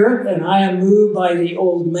Spirit and I am moved by the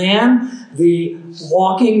old man, the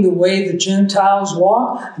walking the way the Gentiles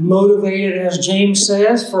walk, motivated, as James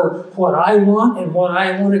says, for what I want and what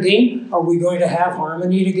I want to gain, are we going to have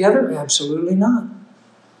harmony together? Absolutely not.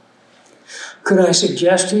 Could I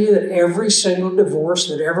suggest to you that every single divorce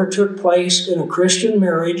that ever took place in a Christian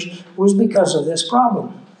marriage was because of this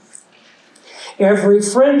problem? Every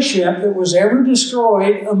friendship that was ever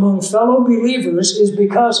destroyed among fellow believers is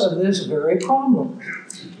because of this very problem.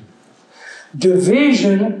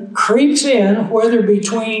 Division creeps in, whether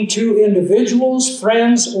between two individuals,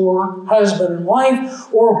 friends, or husband and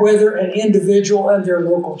wife, or whether an individual and their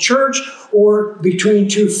local church, or between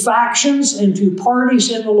two factions and two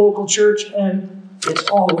parties in the local church, and it's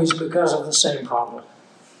always because of the same problem.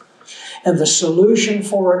 And the solution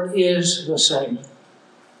for it is the same.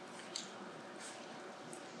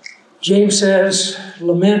 James says,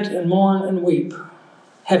 lament and mourn and weep.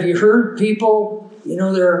 Have you heard people,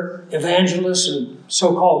 there are evangelists and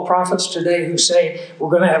so-called prophets today who say, we're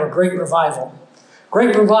going to have a great revival.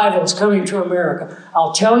 Great revival is coming to America.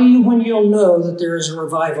 I'll tell you when you'll know that there is a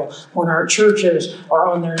revival. When our churches are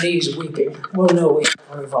on their knees weeping, we'll know we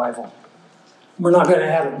have a revival. We're not going to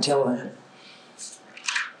have it until then.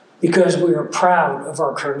 Because we are proud of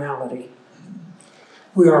our carnality.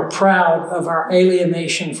 We are proud of our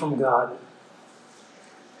alienation from God.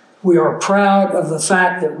 We are proud of the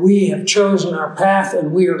fact that we have chosen our path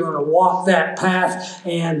and we are going to walk that path.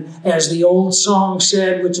 And as the old song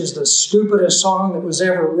said, which is the stupidest song that was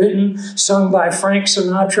ever written, sung by Frank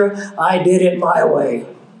Sinatra, I did it my way.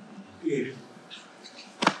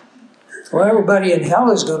 Well, everybody in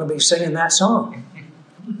hell is going to be singing that song.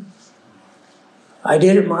 I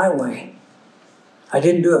did it my way. I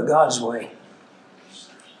didn't do it God's way.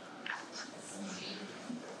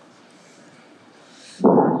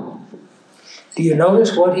 Do you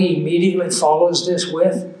notice what he immediately follows this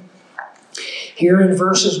with? Here in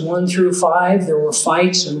verses 1 through 5, there were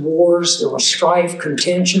fights and wars, there was strife,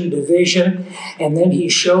 contention, division, and then he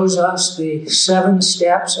shows us the 7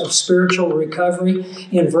 steps of spiritual recovery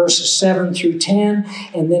in verses 7 through 10,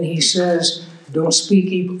 and then he says, don't speak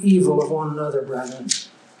evil of one another, brethren.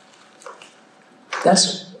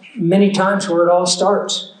 That's many times where it all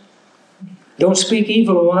starts. Don't speak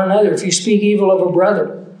evil of one another. If you speak evil of a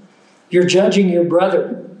brother, you're judging your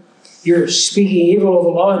brother. You're speaking evil of the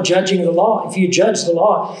law and judging the law. If you judge the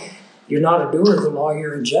law, you're not a doer of the law,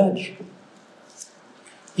 you're a judge.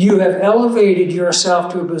 You have elevated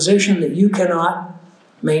yourself to a position that you cannot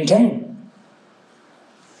maintain.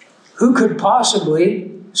 Who could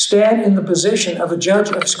possibly stand in the position of a judge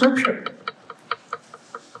of Scripture?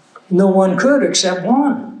 No one could except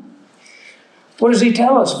one. What does he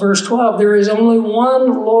tell us? Verse 12, there is only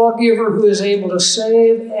one lawgiver who is able to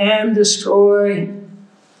save and destroy.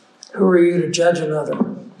 Who are you to judge another?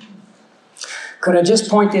 Could I just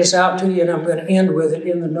point this out to you, and I'm going to end with it.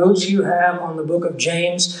 In the notes you have on the book of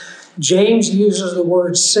James, James uses the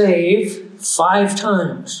word save 5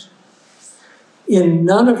 times. In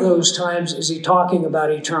none of those times is he talking about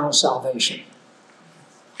eternal salvation.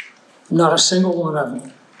 Not a single one of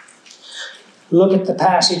them. Look at the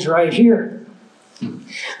passage right here.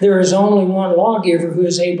 There is only one lawgiver who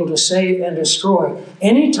is able to save and destroy.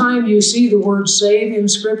 Anytime you see the word save in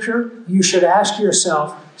Scripture, you should ask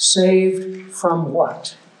yourself, saved from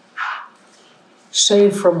what?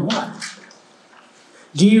 Saved from what?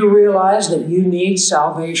 Do you realize that you need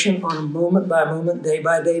salvation on a moment-by-moment,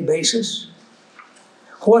 day-by-day basis?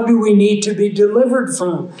 What do we need to be delivered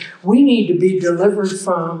from? We need to be delivered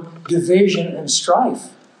from division and strife.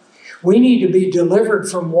 We need to be delivered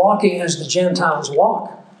from walking as the Gentiles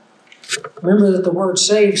walk. Remember that the word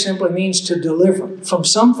save simply means to deliver from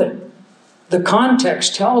something. The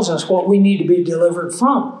context tells us what we need to be delivered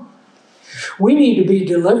from. We need to be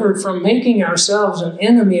delivered from making ourselves an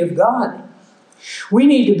enemy of God. We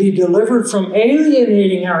need to be delivered from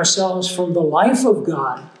alienating ourselves from the life of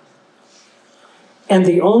God. And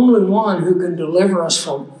the only one who can deliver us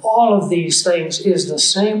from all of these things is the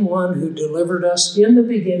same one who delivered us in the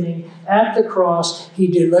beginning at the cross. He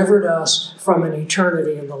delivered us from an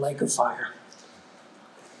eternity in the lake of fire.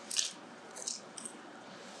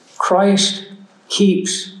 Christ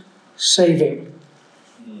keeps saving.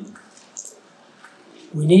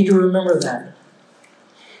 We need to remember that.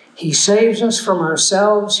 He saves us from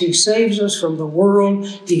ourselves. He saves us from the world.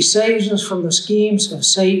 He saves us from the schemes of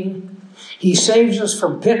Satan. He saves us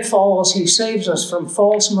from pitfalls. He saves us from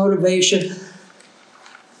false motivation.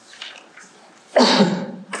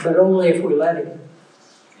 But only if we let Him.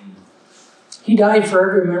 He died for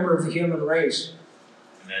every member of the human race.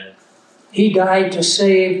 Amen. He died to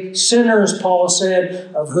save sinners, Paul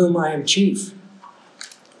said, of whom I am chief.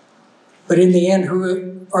 But in the end,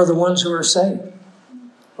 who are the ones who are saved?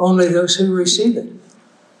 Only those who receive it.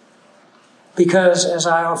 Because, as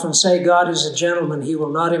I often say, God is a gentleman. He will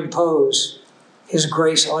not impose His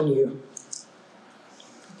grace on you.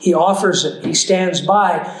 He offers it. He stands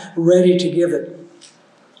by, ready to give it.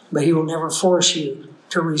 But He will never force you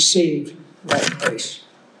to receive that grace.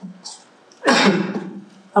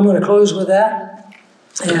 I'm going to close with that.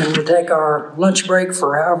 And we'll take our lunch break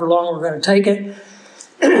for however long we're going to take it.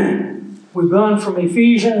 We've gone from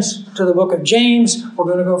Ephesians to the book of James. We're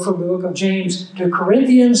going to go from the book of James to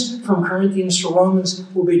Corinthians. From Corinthians to Romans.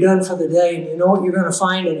 We'll be done for the day. And you know what you're going to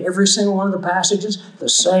find in every single one of the passages? The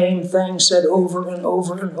same thing said over and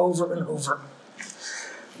over and over and over.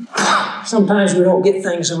 Sometimes we don't get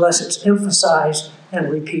things unless it's emphasized and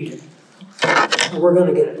repeated. We're going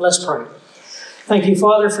to get it. Let's pray. Thank you,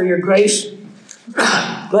 Father, for your grace.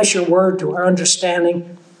 Bless your word to our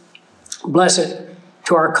understanding. Bless it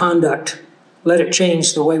to our conduct. Let it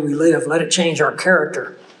change the way we live. Let it change our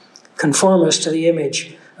character. Conform us to the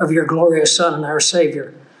image of your glorious Son and our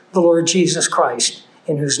Savior, the Lord Jesus Christ,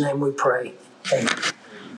 in whose name we pray. Amen.